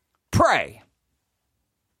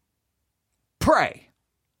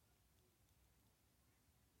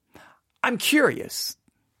 I'm curious.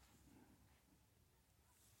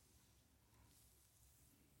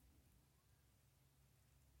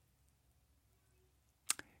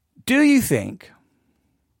 Do you think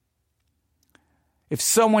if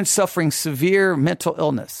someone's suffering severe mental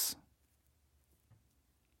illness,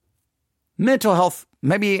 mental health,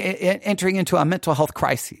 maybe entering into a mental health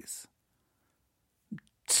crisis,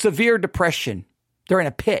 severe depression, they're in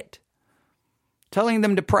a pit, telling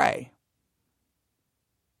them to pray,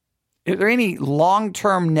 are there any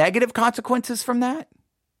long-term negative consequences from that?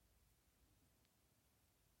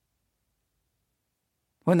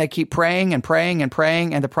 When they keep praying and praying and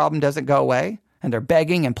praying and the problem doesn't go away, and they're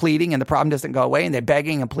begging and pleading and the problem doesn't go away, and they're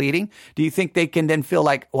begging and pleading, do you think they can then feel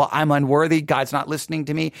like, well, I'm unworthy, God's not listening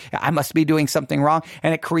to me, I must be doing something wrong,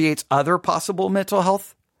 and it creates other possible mental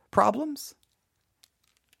health problems?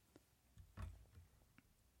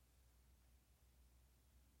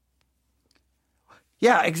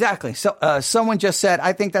 Yeah, exactly. So someone just said,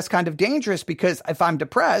 I think that's kind of dangerous because if I'm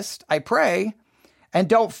depressed, I pray and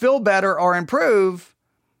don't feel better or improve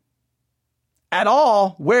at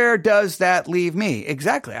all. Where does that leave me?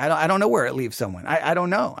 Exactly. I don't know where it leaves someone. I don't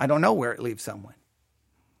know. I don't know where it leaves someone.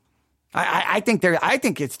 I think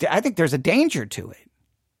there's a danger to it.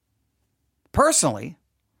 Personally.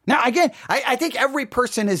 Now, again, I think every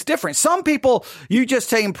person is different. Some people, you just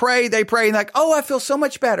say and pray, they pray and like, oh, I feel so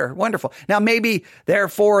much better. Wonderful. Now, maybe,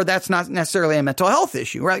 therefore, that's not necessarily a mental health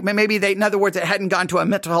issue, right? Maybe in other words, it hadn't gone to a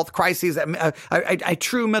mental health crisis, a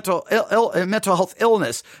true mental health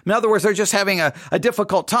illness. In other words, they're just having a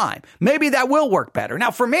difficult time. Maybe that will work better. Now,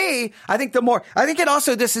 for me, I think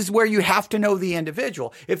this is where you have to know the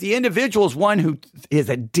individual. If the individual is one who is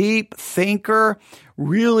a deep thinker,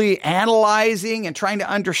 really analyzing and trying to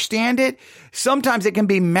understand it, sometimes it can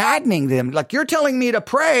be maddening them. Like, you're telling me to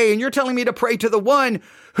pray, and you're telling me to pray to the one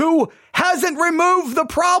who hasn't removed the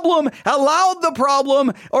problem, allowed the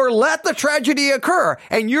problem, or let the tragedy occur.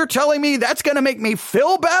 And you're telling me that's going to make me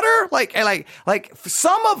feel better? Like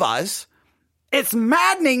some of us, it's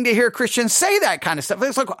maddening to hear Christians say that kind of stuff.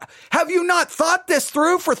 It's like, have you not thought this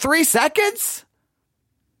through for 3 seconds?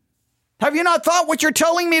 Have you not thought what you're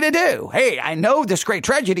telling me to do? Hey, I know this great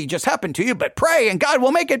tragedy just happened to you, but pray and God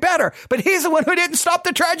will make it better. But he's the one who didn't stop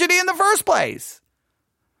the tragedy in the first place.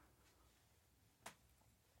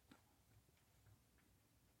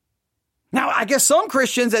 Now, I guess some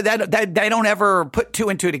Christians, they don't ever put 2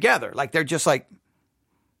 and 2 together. Like, they're just like,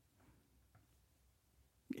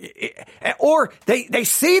 or they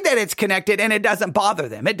see that it's connected and it doesn't bother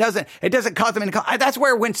them. It doesn't cause them any. That's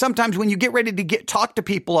where sometimes when you get ready to talk to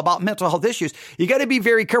people about mental health issues, you got to be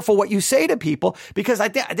very careful what you say to people, because I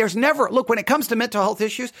think when it comes to mental health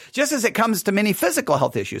issues, just as it comes to many physical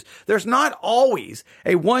health issues, there's not always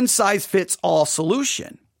a one size fits all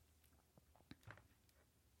solution,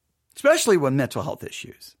 especially with mental health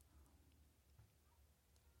issues.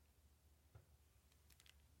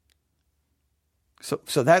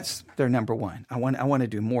 So that's their number one. I want to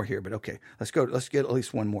do more here, but okay, let's get at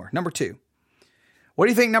least one more. Number 2. What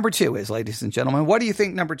do you think number 2 is, ladies and gentlemen? What do you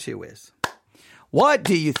think number 2 is? What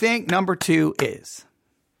do you think number 2 is?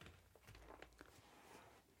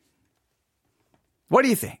 What do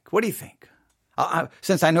you think? What do you think?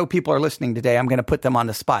 Since I know people are listening today, I'm going to put them on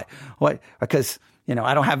the spot. Because,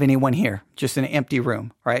 I don't have anyone here, just in an empty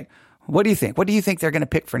room, right? What do you think? What do you think they're going to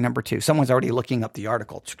pick for number 2? Someone's already looking up the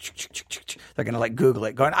article. They're going to Google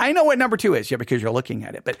it, going, I know what number 2 is. Yeah, because you're looking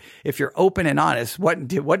at it. But if you're open and honest, what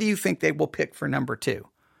do you think they will pick for number 2?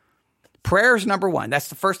 Prayer is number 1. That's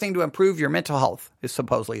the first thing to improve your mental health, is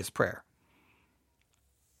prayer.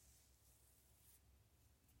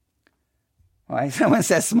 All right, someone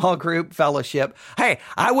says small group fellowship. Hey,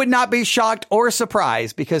 I would not be shocked or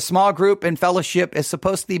surprised, because small group and fellowship is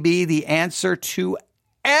supposed to be the answer to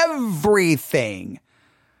everything.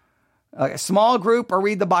 Small group or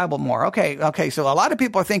read the Bible more. Okay. So a lot of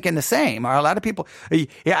people are thinking the same. Or a lot of people, you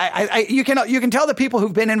can tell the people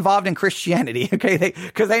who've been involved in Christianity. Okay,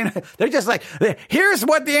 because they're just like, here's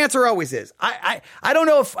what the answer always is. I don't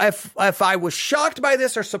know if I was shocked by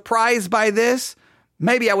this or surprised by this.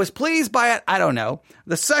 Maybe I was pleased by it. I don't know.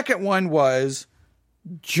 The second one was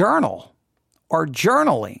journal or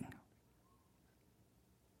journaling.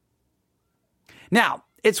 Now,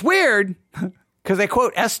 it's weird because they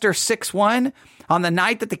quote Esther 6:1, on the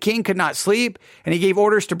night that the king could not sleep, and he gave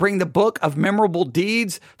orders to bring the book of memorable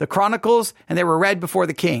deeds, the Chronicles, and they were read before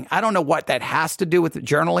the king. I don't know what that has to do with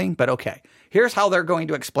journaling, but okay. Here's how they're going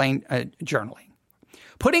to explain journaling.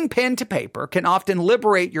 Putting pen to paper can often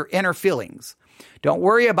liberate your inner feelings. Don't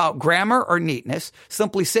worry about grammar or neatness.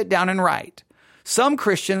 Simply sit down and write. Some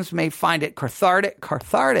Christians may find it cathartic,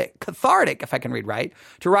 if I can read right,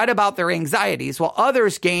 to write about their anxieties, while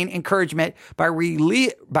others gain encouragement by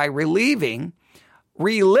reliving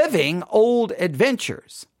old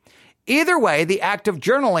adventures. Either way, the act of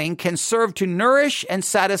journaling can serve to nourish and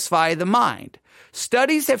satisfy the mind.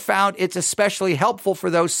 Studies have found it's especially helpful for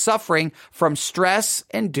those suffering from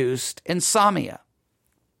stress-induced insomnia.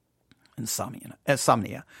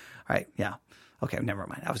 Insomnia. Right? Yeah. Okay, never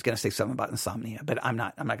mind. I was going to say something about insomnia, but I'm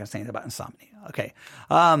not going to say anything about insomnia. Okay.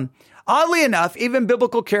 Oddly enough, even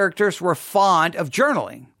biblical characters were fond of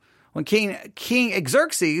journaling. When King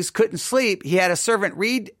Xerxes couldn't sleep, he had a servant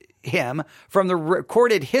read him from the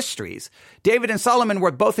recorded histories. David and Solomon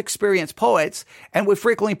were both experienced poets and would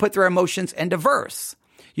frequently put their emotions into verse.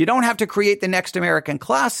 You don't have to create the next American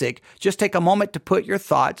classic. Just take a moment to put your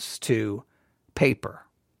thoughts to paper.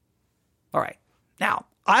 All right. Now,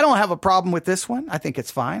 I don't have a problem with this one. I think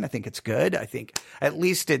it's fine. I think it's good. I think at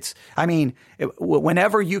least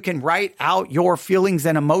whenever you can write out your feelings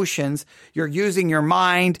and emotions, you're using your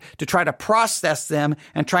mind to try to process them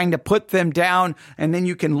and trying to put them down. And then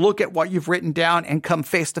you can look at what you've written down and come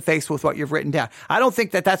face to face with what you've written down. I don't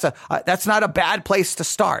think that's not a bad place to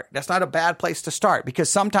start. That's not a bad place to start,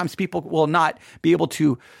 because sometimes people will not be able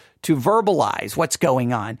to verbalize what's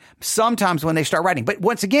going on sometimes when they start writing. But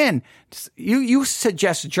once again, you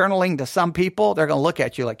suggest journaling to some people, they're going to look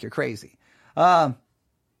at you like you're crazy. Yeah.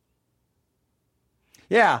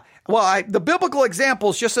 Well, the biblical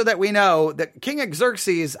examples, just so that we know, that King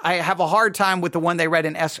Xerxes, I have a hard time with the one they read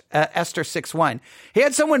in Esther 6:1. He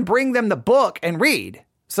had someone bring them the book and read.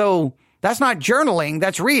 So that's not journaling,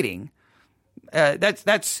 that's reading. He said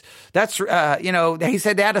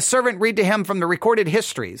they had a servant read to him from the recorded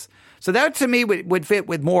histories. So that to me would fit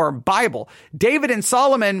with more Bible. David and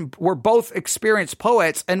Solomon were both experienced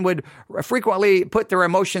poets and would frequently put their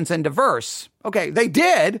emotions into verse. Okay, they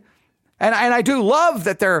did. And I do love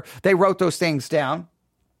that they wrote those things down.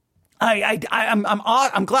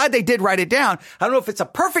 I'm glad they did write it down. I don't know if it's a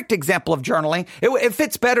perfect example of journaling. It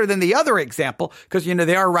fits better than the other example because,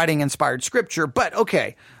 they are writing inspired scripture. But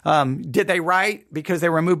okay, did they write because they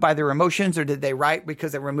were moved by their emotions, or did they write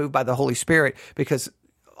because they were moved by the Holy Spirit? Because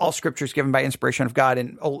all scripture is given by inspiration of God,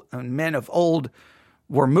 and men of old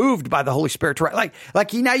were moved by the Holy Spirit to write.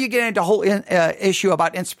 Now you get into a whole issue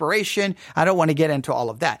about inspiration. I don't want to get into all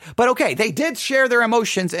of that. But okay, they did share their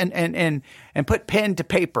emotions and put pen to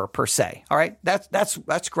paper per se. All right,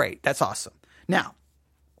 that's great. That's awesome. Now,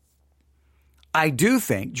 I do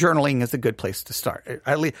think journaling is a good place to start.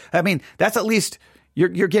 That's at least you're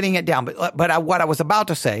getting it down. But what I was about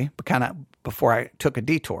to say, kind of before I took a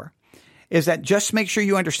detour, is that just make sure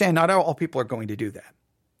you understand not all people are going to do that.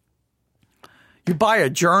 You buy a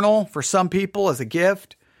journal for some people as a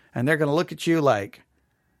gift, and they're going to look at you like,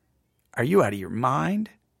 are you out of your mind?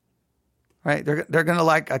 Right? They're going to,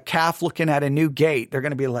 like a calf looking at a new gate. They're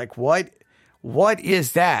going to be like, what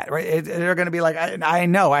is that? Right? They're going to be like, I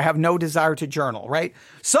know, I have no desire to journal, right?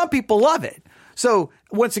 Some people love it. So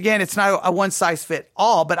once again, it's not a one size fit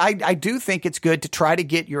all, but I do think it's good to try to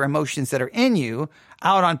get your emotions that are in you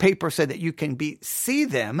out on paper so that you can see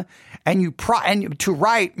them, and to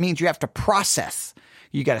write means you have to process.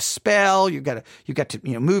 You got to spell, you got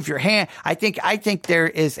to move your hand. I think there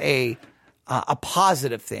is a a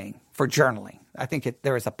positive thing for journaling. I think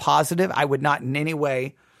there is a positive. I would not in any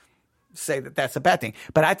way say that that's a bad thing.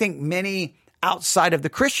 But I think many outside of the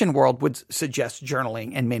Christian world would suggest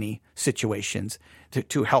journaling in many situations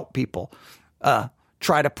to help people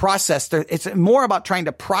try to process. It's more about trying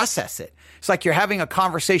to process it. It's like you're having a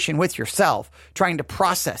conversation with yourself, trying to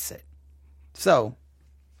process it. So,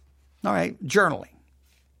 all right, journaling.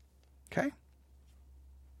 Okay.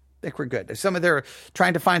 I think we're good.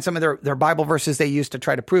 Trying to find some of their Bible verses they use to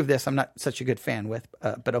try to prove this. I'm not such a good fan with,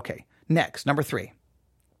 but okay. Next, number 3.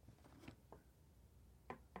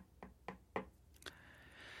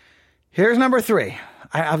 Here's number 3.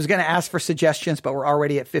 I was going to ask for suggestions, but we're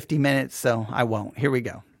already at 50 minutes, so I won't. Here we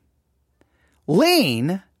go.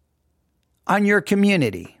 Lean on your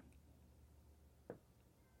community.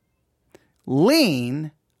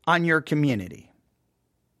 Lean on your community.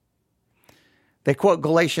 They quote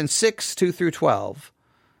Galatians 6, 2 through 12.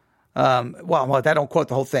 Well, they don't quote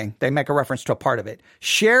the whole thing. They make a reference to a part of it.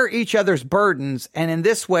 Share each other's burdens, and in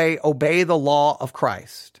this way, obey the law of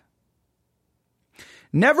Christ.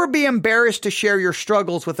 Never be embarrassed to share your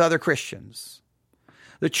struggles with other Christians.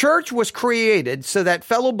 The church was created so that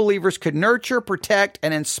fellow believers could nurture, protect,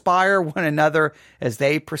 and inspire one another as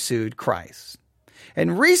they pursued Christ.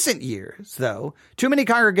 In recent years, though, too many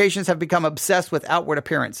congregations have become obsessed with outward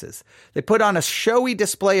appearances. They put on a showy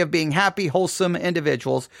display of being happy, wholesome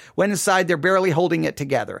individuals when inside they're barely holding it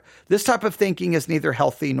together. This type of thinking is neither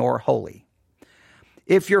healthy nor holy.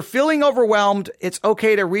 If you're feeling overwhelmed, it's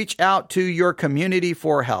okay to reach out to your community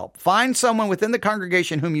for help. Find someone within the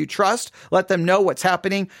congregation whom you trust. Let them know what's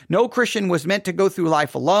happening. No Christian was meant to go through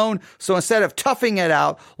life alone. So instead of toughing it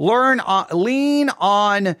out, lean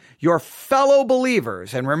on your fellow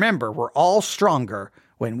believers. And remember, we're all stronger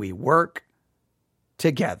when we work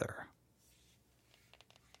together.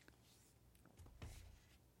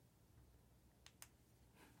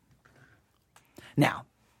 Now,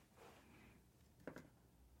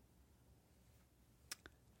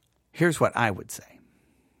 here's what I would say.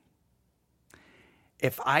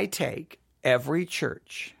 If I take every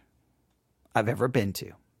church I've ever been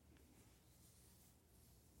to,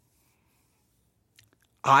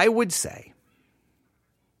 I would say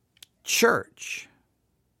church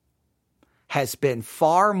has been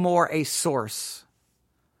far more a source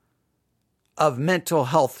of mental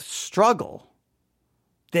health struggle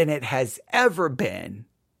than it has ever been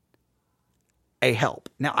a help.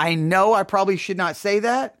 Now, I know I probably should not say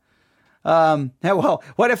that. Well,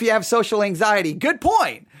 what if you have social anxiety? Good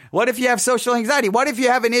point. What if you have social anxiety? What if you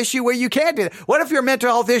have an issue where you can't do that? What if your mental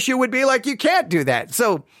health issue would be like you can't do that?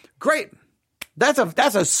 So great. That's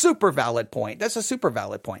a super valid point. That's a super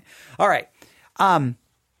valid point. All right.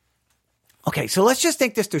 Okay. So let's just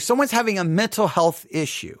think this through. Someone's having a mental health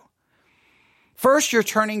issue. First, you're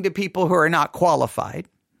turning to people who are not qualified.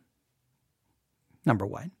 Number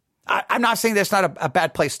one. I'm not saying that's not a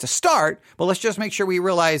bad place to start, but let's just make sure we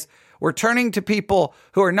realize we're turning to people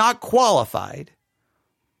who are not qualified.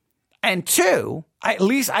 And 2, at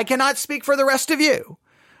least I cannot speak for the rest of you.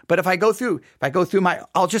 But if I go through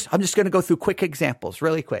I'm just going to go through quick examples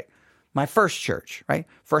really quick. My first church, right?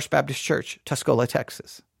 First Baptist Church, Tuscola,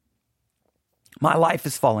 Texas. My life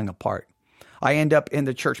is falling apart. I end up in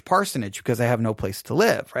the church parsonage because I have no place to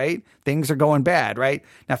live, right? Things are going bad, right?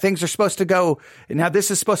 Now things are supposed to go, now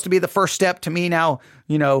this is supposed to be the first step to me now,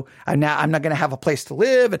 I'm not going to have a place to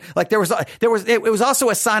live. And like it was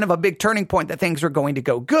also a sign of a big turning point that things were going to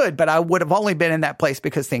go good, but I would have only been in that place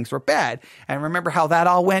because things were bad. And remember how that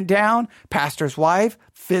all went down? Pastor's wife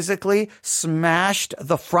physically smashed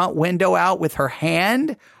the front window out with her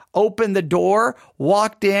hand, opened the door,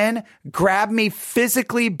 walked in, grabbed me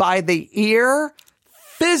physically by the ear,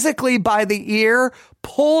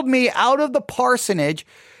 pulled me out of the parsonage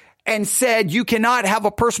and said, you cannot have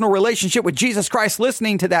a personal relationship with Jesus Christ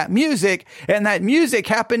listening to that music. And that music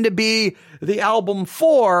happened to be the album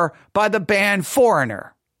 4 by the band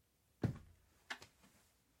Foreigner.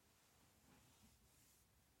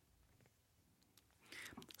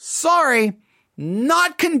 Sorry.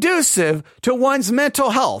 Not conducive to one's mental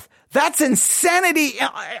health. That's insanity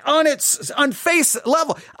on face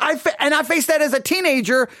level. I faced that as a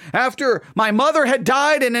teenager after my mother had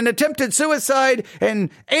died in an attempted suicide and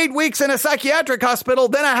 8 weeks in a psychiatric hospital.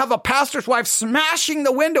 Then I have a pastor's wife smashing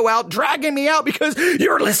the window out, dragging me out because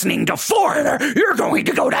you're listening to Foreigner. You're going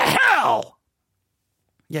to go to hell.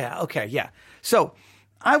 Yeah. Okay. Yeah. So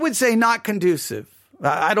I would say not conducive.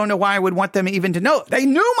 I don't know why I would want them even to know. They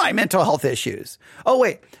knew my mental health issues. Oh,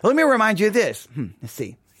 wait. Let me remind you of this. Let's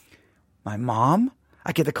see. My mom,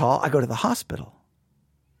 I get the call. I go to the hospital.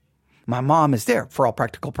 My mom is there. For all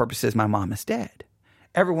practical purposes, my mom is dead.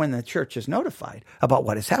 everyone in the church is notified about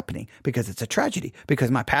what is happening because it's a tragedy.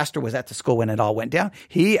 Because my pastor was at the school when it all went down.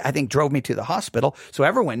 He, I think, drove me to the hospital. So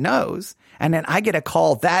everyone knows. And then I get a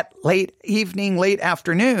call that late evening, late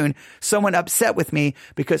afternoon, someone upset with me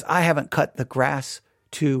because I haven't cut the grass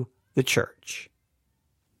to the church.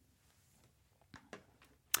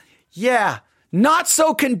 Yeah. Not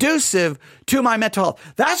so conducive to my mental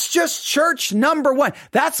health. That's just church number one.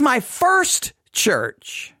 That's my first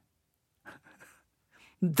church.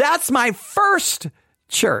 That's my first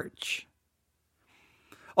church.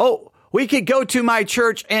 Oh, we could go to my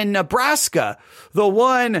church in Nebraska. The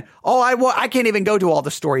one, I can't even go to all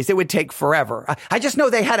the stories. It would take forever. I just know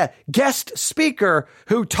they had a guest speaker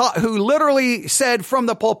who literally said from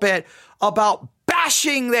the pulpit about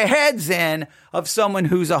bashing the heads in of someone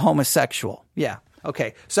who's a homosexual. Yeah.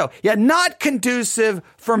 Okay. So yeah, not conducive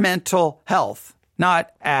for mental health.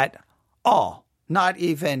 Not at all. Not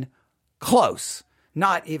even close.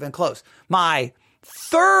 Not even close. My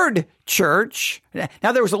third church,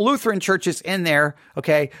 now there was a Lutheran churches in there,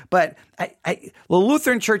 okay, but the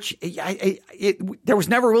Lutheran church, there was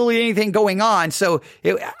never really anything going on, so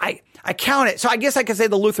I count it. So I guess I could say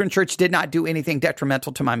the Lutheran church did not do anything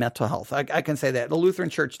detrimental to my mental health. I can say that. The Lutheran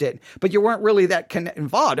church did, but you weren't really that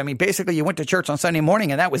involved. I mean, basically you went to church on Sunday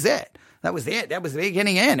morning and that was it. That was it. That was the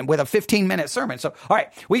beginning and with a 15-minute sermon. So, all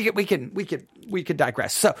right, we could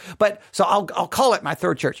digress. So I'll call it my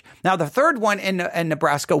third church. Now, the third one in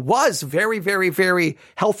Nebraska was very, very, very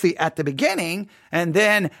healthy at the beginning. And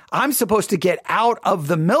then I'm supposed to get out of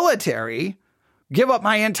the military, give up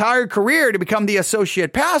my entire career to become the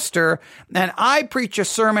associate pastor. And I preach a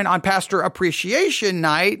sermon on Pastor Appreciation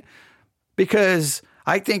Night because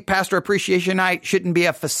I think Pastor Appreciation Night shouldn't be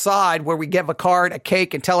a facade where we give a card, a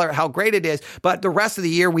cake, and tell her how great it is. But the rest of the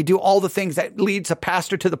year, we do all the things that leads a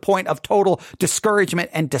pastor to the point of total discouragement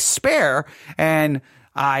and despair. And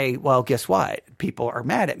guess what? People are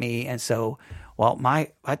mad at me. And so,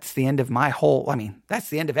 that's the end of that's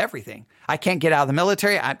the end of everything. I can't get out of the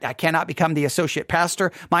military. I cannot become the associate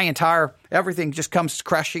pastor. Everything just comes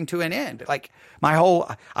crashing to an end. Like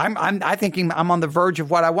I thinking I'm on the verge of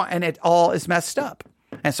what I want, and it all is messed up.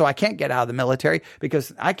 And so I can't get out of the military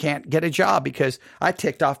because I can't get a job because I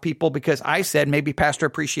ticked off people because I said maybe pastor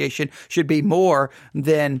appreciation should be more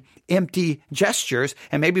than empty gestures.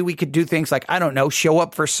 And maybe we could do things like, I don't know, show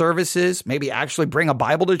up for services, maybe actually bring a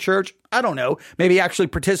Bible to church. I don't know, maybe actually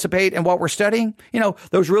participate in what we're studying.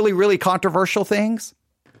 Those really, really controversial things.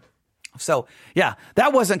 So yeah,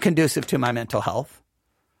 that wasn't conducive to my mental health.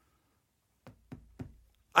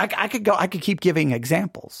 I could keep giving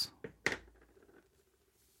examples.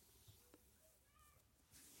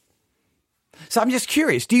 So I'm just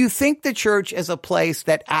curious, do you think the church is a place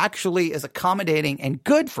that actually is accommodating and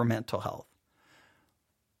good for mental health?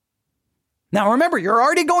 Now, remember, you're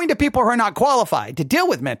already going to people who are not qualified to deal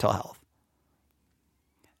with mental health.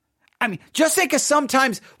 I mean, just think of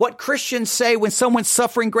sometimes what Christians say when someone's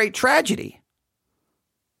suffering great tragedy.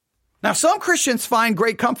 Now, some Christians find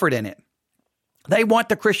great comfort in it. They want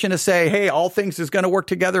the Christian to say, hey, all things is going to work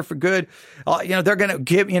together for good. They're going to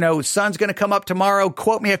give, sun's going to come up tomorrow.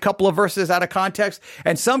 Quote me a couple of verses out of context.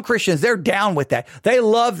 And some Christians, they're down with that. They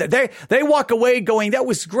love that. They walk away going, that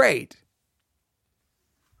was great.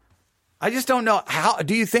 I just don't know. How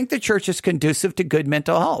do you think the church is conducive to good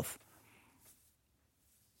mental health?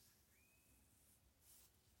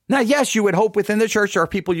 Now, yes, you would hope within the church there are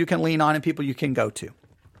people you can lean on and people you can go to.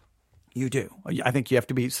 You do. I think you have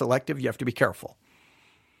to be selective. You have to be careful.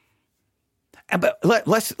 But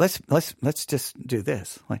let's just do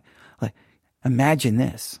this. Like imagine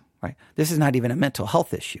this, right? This is not even a mental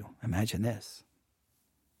health issue. Imagine this.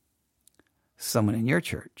 Someone in your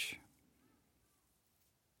church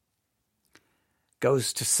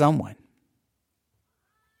goes to someone.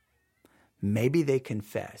 Maybe they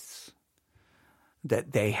confess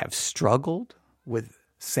that they have struggled with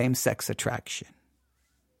same-sex attraction.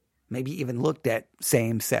 Maybe even looked at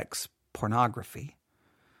same-sex pornography.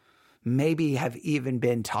 Maybe have even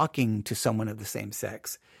been talking to someone of the same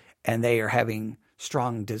sex and they are having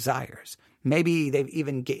strong desires. Maybe they've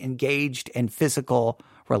even engaged in physical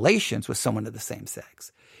relations with someone of the same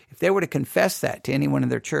sex. If they were to confess that to anyone in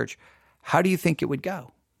their church, how do you think it would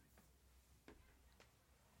go?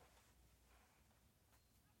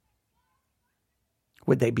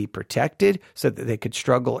 Would they be protected so that they could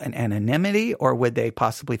struggle in anonymity, or would they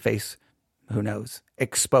possibly face, who knows,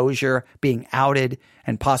 exposure, being outed,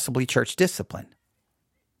 and possibly church discipline?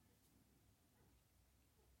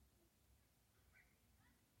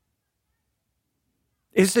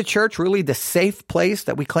 Is the church really the safe place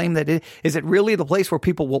that we claim that it is? Is it really the place where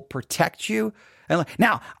people will protect you And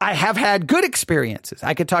now, I have had good experiences.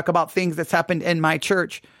 I could talk about things that's happened in my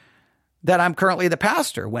church that I'm currently the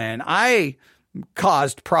pastor when I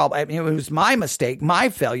caused problem. I mean, it was my mistake, my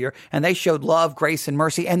failure, and they showed love, grace, and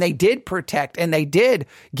mercy, and they did protect, and they did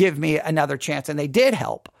give me another chance, and they did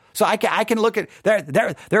help. So I can look at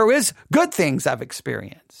there is good things I've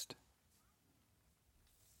experienced.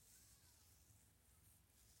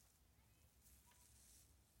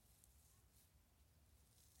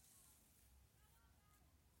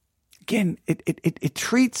 Again, it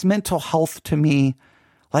treats mental health to me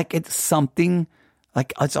like it's something,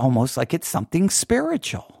 like it's almost like it's something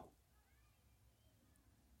spiritual.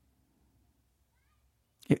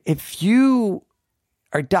 If you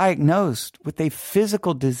are diagnosed with a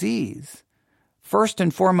physical disease, first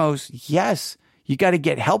and foremost, yes, you got to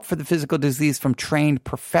get help for the physical disease from trained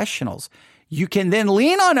professionals. You can then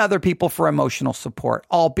lean on other people for emotional support,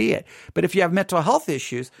 albeit. But if you have mental health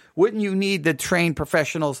issues, wouldn't you need the trained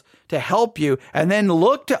professionals to help you and then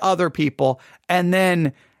look to other people and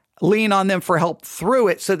then lean on them for help through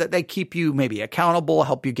it so that they keep you maybe accountable,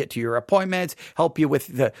 help you get to your appointments, help you with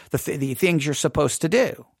the things you're supposed to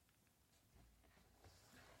do?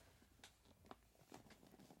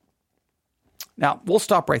 Now, we'll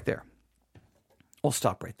stop right there. We'll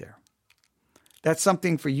stop right there. That's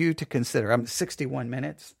something for you to consider. I'm 61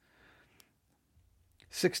 minutes.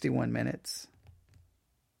 61 minutes.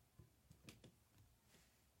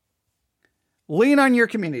 Lean on your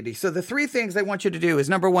community. So the three things they want you to do is,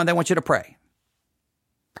 number one, they want you to pray.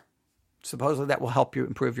 Supposedly that will help you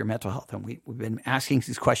improve your mental health. And we've been asking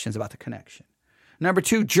these questions about the connection. Number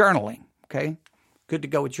two, journaling. Okay. Good to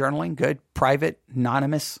go with journaling. Good. Private,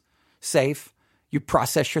 anonymous, safe. You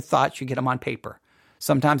process your thoughts. You get them on paper.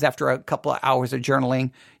 Sometimes after a couple of hours of journaling,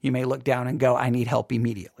 you may look down and go, I need help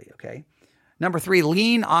immediately, okay? Number three,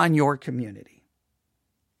 lean on your community.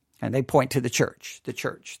 And they point to the church, the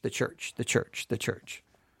church, the church, the church, the church.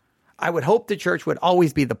 I would hope the church would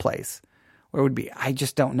always be the place where it would be, I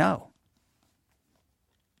just don't know.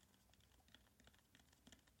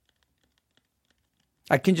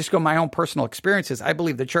 I can just go my own personal experiences. I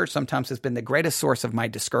believe the church sometimes has been the greatest source of my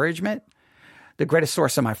discouragement, the greatest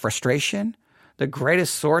source of my frustration, the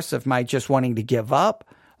greatest source of my just wanting to give up.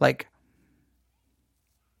 Like,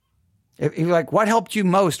 if you're like, what helped you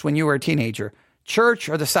most when you were a teenager? Church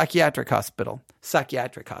or the psychiatric hospital?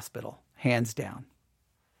 Psychiatric hospital, hands down.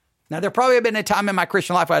 Now, there probably have been a time in my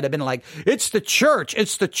Christian life where I'd have been like, it's the church,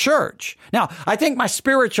 it's the church. Now, I think my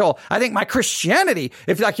Christianity,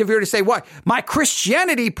 if you were to say what, my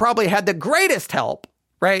Christianity probably had the greatest help,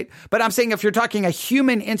 right? But I'm saying if you're talking a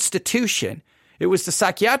human institution, it was the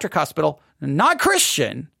psychiatric hospital, not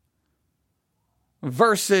Christian,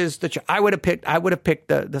 versus the church. I would have picked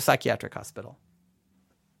the psychiatric hospital.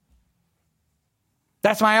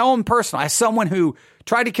 That's my own personal, as someone who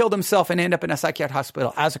tried to kill themselves and end up in a psychiatric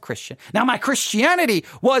hospital as a Christian. Now, my Christianity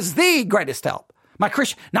was the greatest help.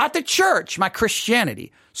 Not the church, my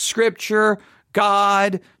Christianity. Scripture,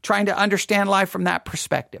 God, trying to understand life from that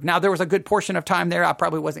perspective. Now, there was a good portion of time there I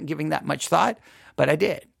probably wasn't giving that much thought, but I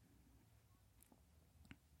did.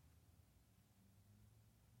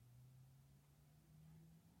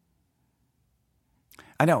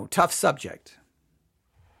 I know, tough subject.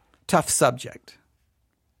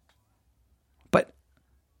 But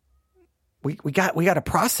we got to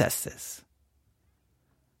process this.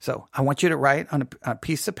 So I want you to write on a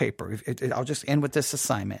piece of paper. I'll just end with this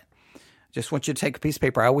assignment. Just want you to take a piece of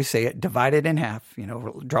paper. I always say it, divide it in half.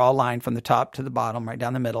 Draw a line from the top to the bottom, right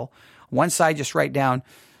down the middle. One side, just write down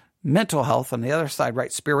mental health. On the other side,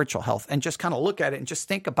 write spiritual health, and just kind of look at it and just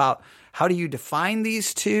think about, how do you define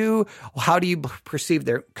these two? How do you perceive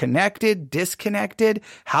they're connected, disconnected?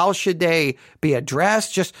 How should they be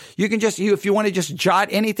addressed? If you want to just jot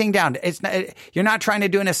anything down, you're not trying to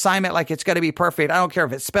do an assignment like it's got to be perfect. I don't care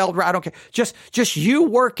if it's spelled right. I don't care. Just you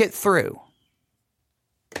work it through.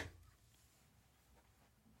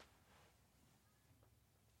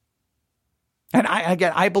 And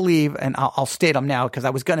I believe, and I'll state them now because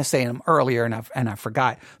I was going to say them earlier and I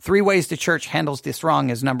forgot. 3 ways the church handles this wrong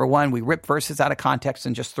is, number one, we rip verses out of context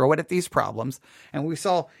and just throw it at these problems. And we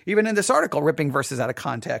saw, even in this article, ripping verses out of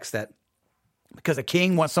context, that because a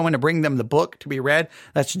king wants someone to bring them the book to be read,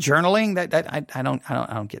 that's journaling.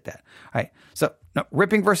 I don't get that. All right. So no,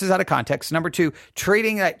 ripping verses out of context. Number 2,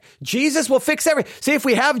 treating that Jesus will fix everything. See, if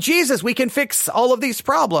we have Jesus, we can fix all of these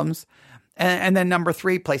problems. And then number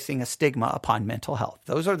 3, placing a stigma upon mental health.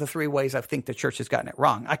 Those are the 3 ways I think the church has gotten it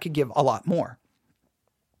wrong. I could give a lot more.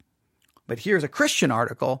 But here's a Christian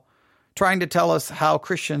article trying to tell us how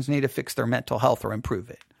Christians need to fix their mental health or improve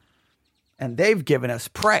it. And they've given us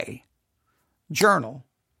pray, journal,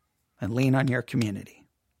 and lean on your community.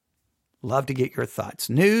 Love to get your thoughts.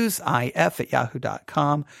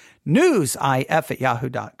 newsif@yahoo.com.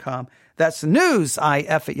 newsif@yahoo.com. That's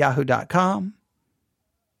newsif@yahoo.com.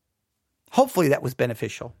 Hopefully that was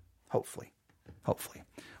beneficial. Hopefully.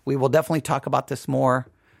 We will definitely talk about this more.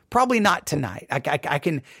 Probably not tonight. I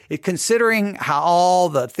can, considering how all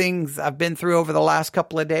the things I've been through over the last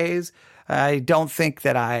couple of days, I don't think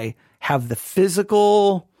that I have the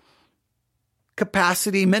physical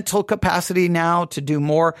capacity, mental capacity now to do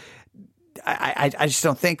more. I just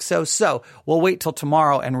don't think so. So we'll wait till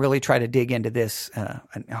tomorrow and really try to dig into this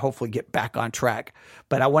and hopefully get back on track.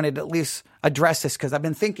 But I wanted to at least address this because I've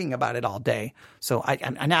been thinking about it all day. So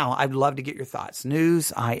now I'd love to get your thoughts.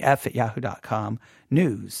 newsif@yahoo.com.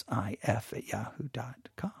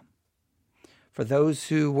 newsif@yahoo.com. For those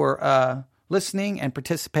who were listening and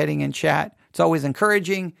participating in chat, it's always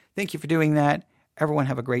encouraging. Thank you for doing that. Everyone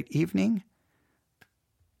have a great evening.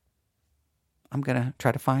 I'm going to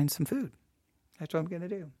try to find some food. That's what I'm going to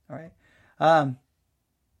do. All right.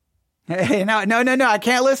 Hey, no. I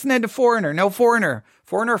can't listen to Foreigner. No Foreigner.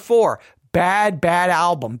 Foreigner 4. Bad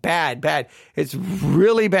album. Bad. It's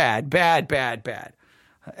really bad.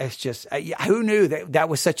 It's just, who knew that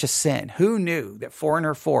was such a sin? Who knew that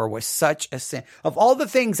Foreigner 4 was such a sin? Of all the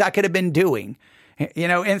things I could have been doing,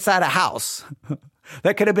 inside a house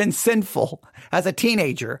that could have been sinful as a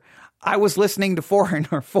teenager, I was listening to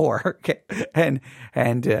Foreigner 4, okay?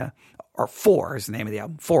 Or 4 is the name of the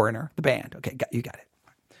album. Foreigner, the band. Okay, you got it.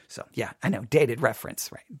 So, yeah, I know, dated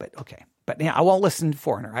reference, right? But, okay. But, I won't listen to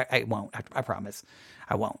Foreigner. I won't. I promise.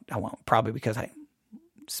 I won't. Probably because I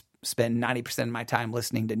spend 90% of my time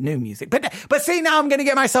listening to new music. But see, now I'm going to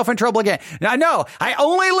get myself in trouble again. Now, no, I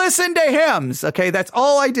only listen to hymns, okay? That's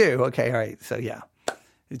all I do. Okay, all right. So, yeah.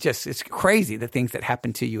 It's crazy the things that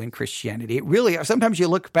happen to you in Christianity. It really, sometimes you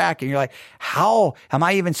look back and you're like, how am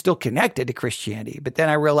I even still connected to Christianity? But then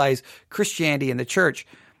I realize Christianity and the church,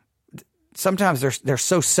 sometimes they're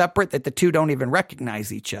so separate that the two don't even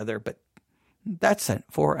recognize each other. But that's it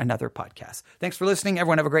for another podcast. Thanks for listening.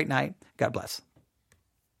 Everyone have a great night. God bless.